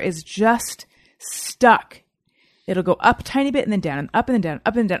number is just stuck. It'll go up a tiny bit and then down and up and then down,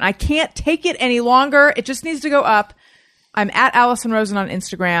 up and down. I can't take it any longer. It just needs to go up. I'm at Allison Rosen on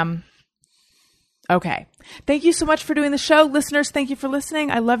Instagram. Okay. Thank you so much for doing the show. Listeners, thank you for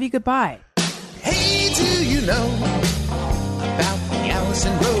listening. I love you. Goodbye. Hey, do you know about the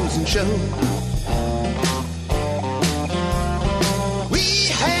Allison Rosen Show? We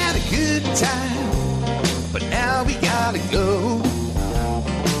had a good time, but now we gotta go.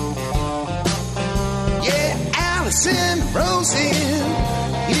 Yeah, Allison Rosen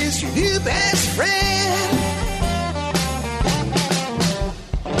is your new best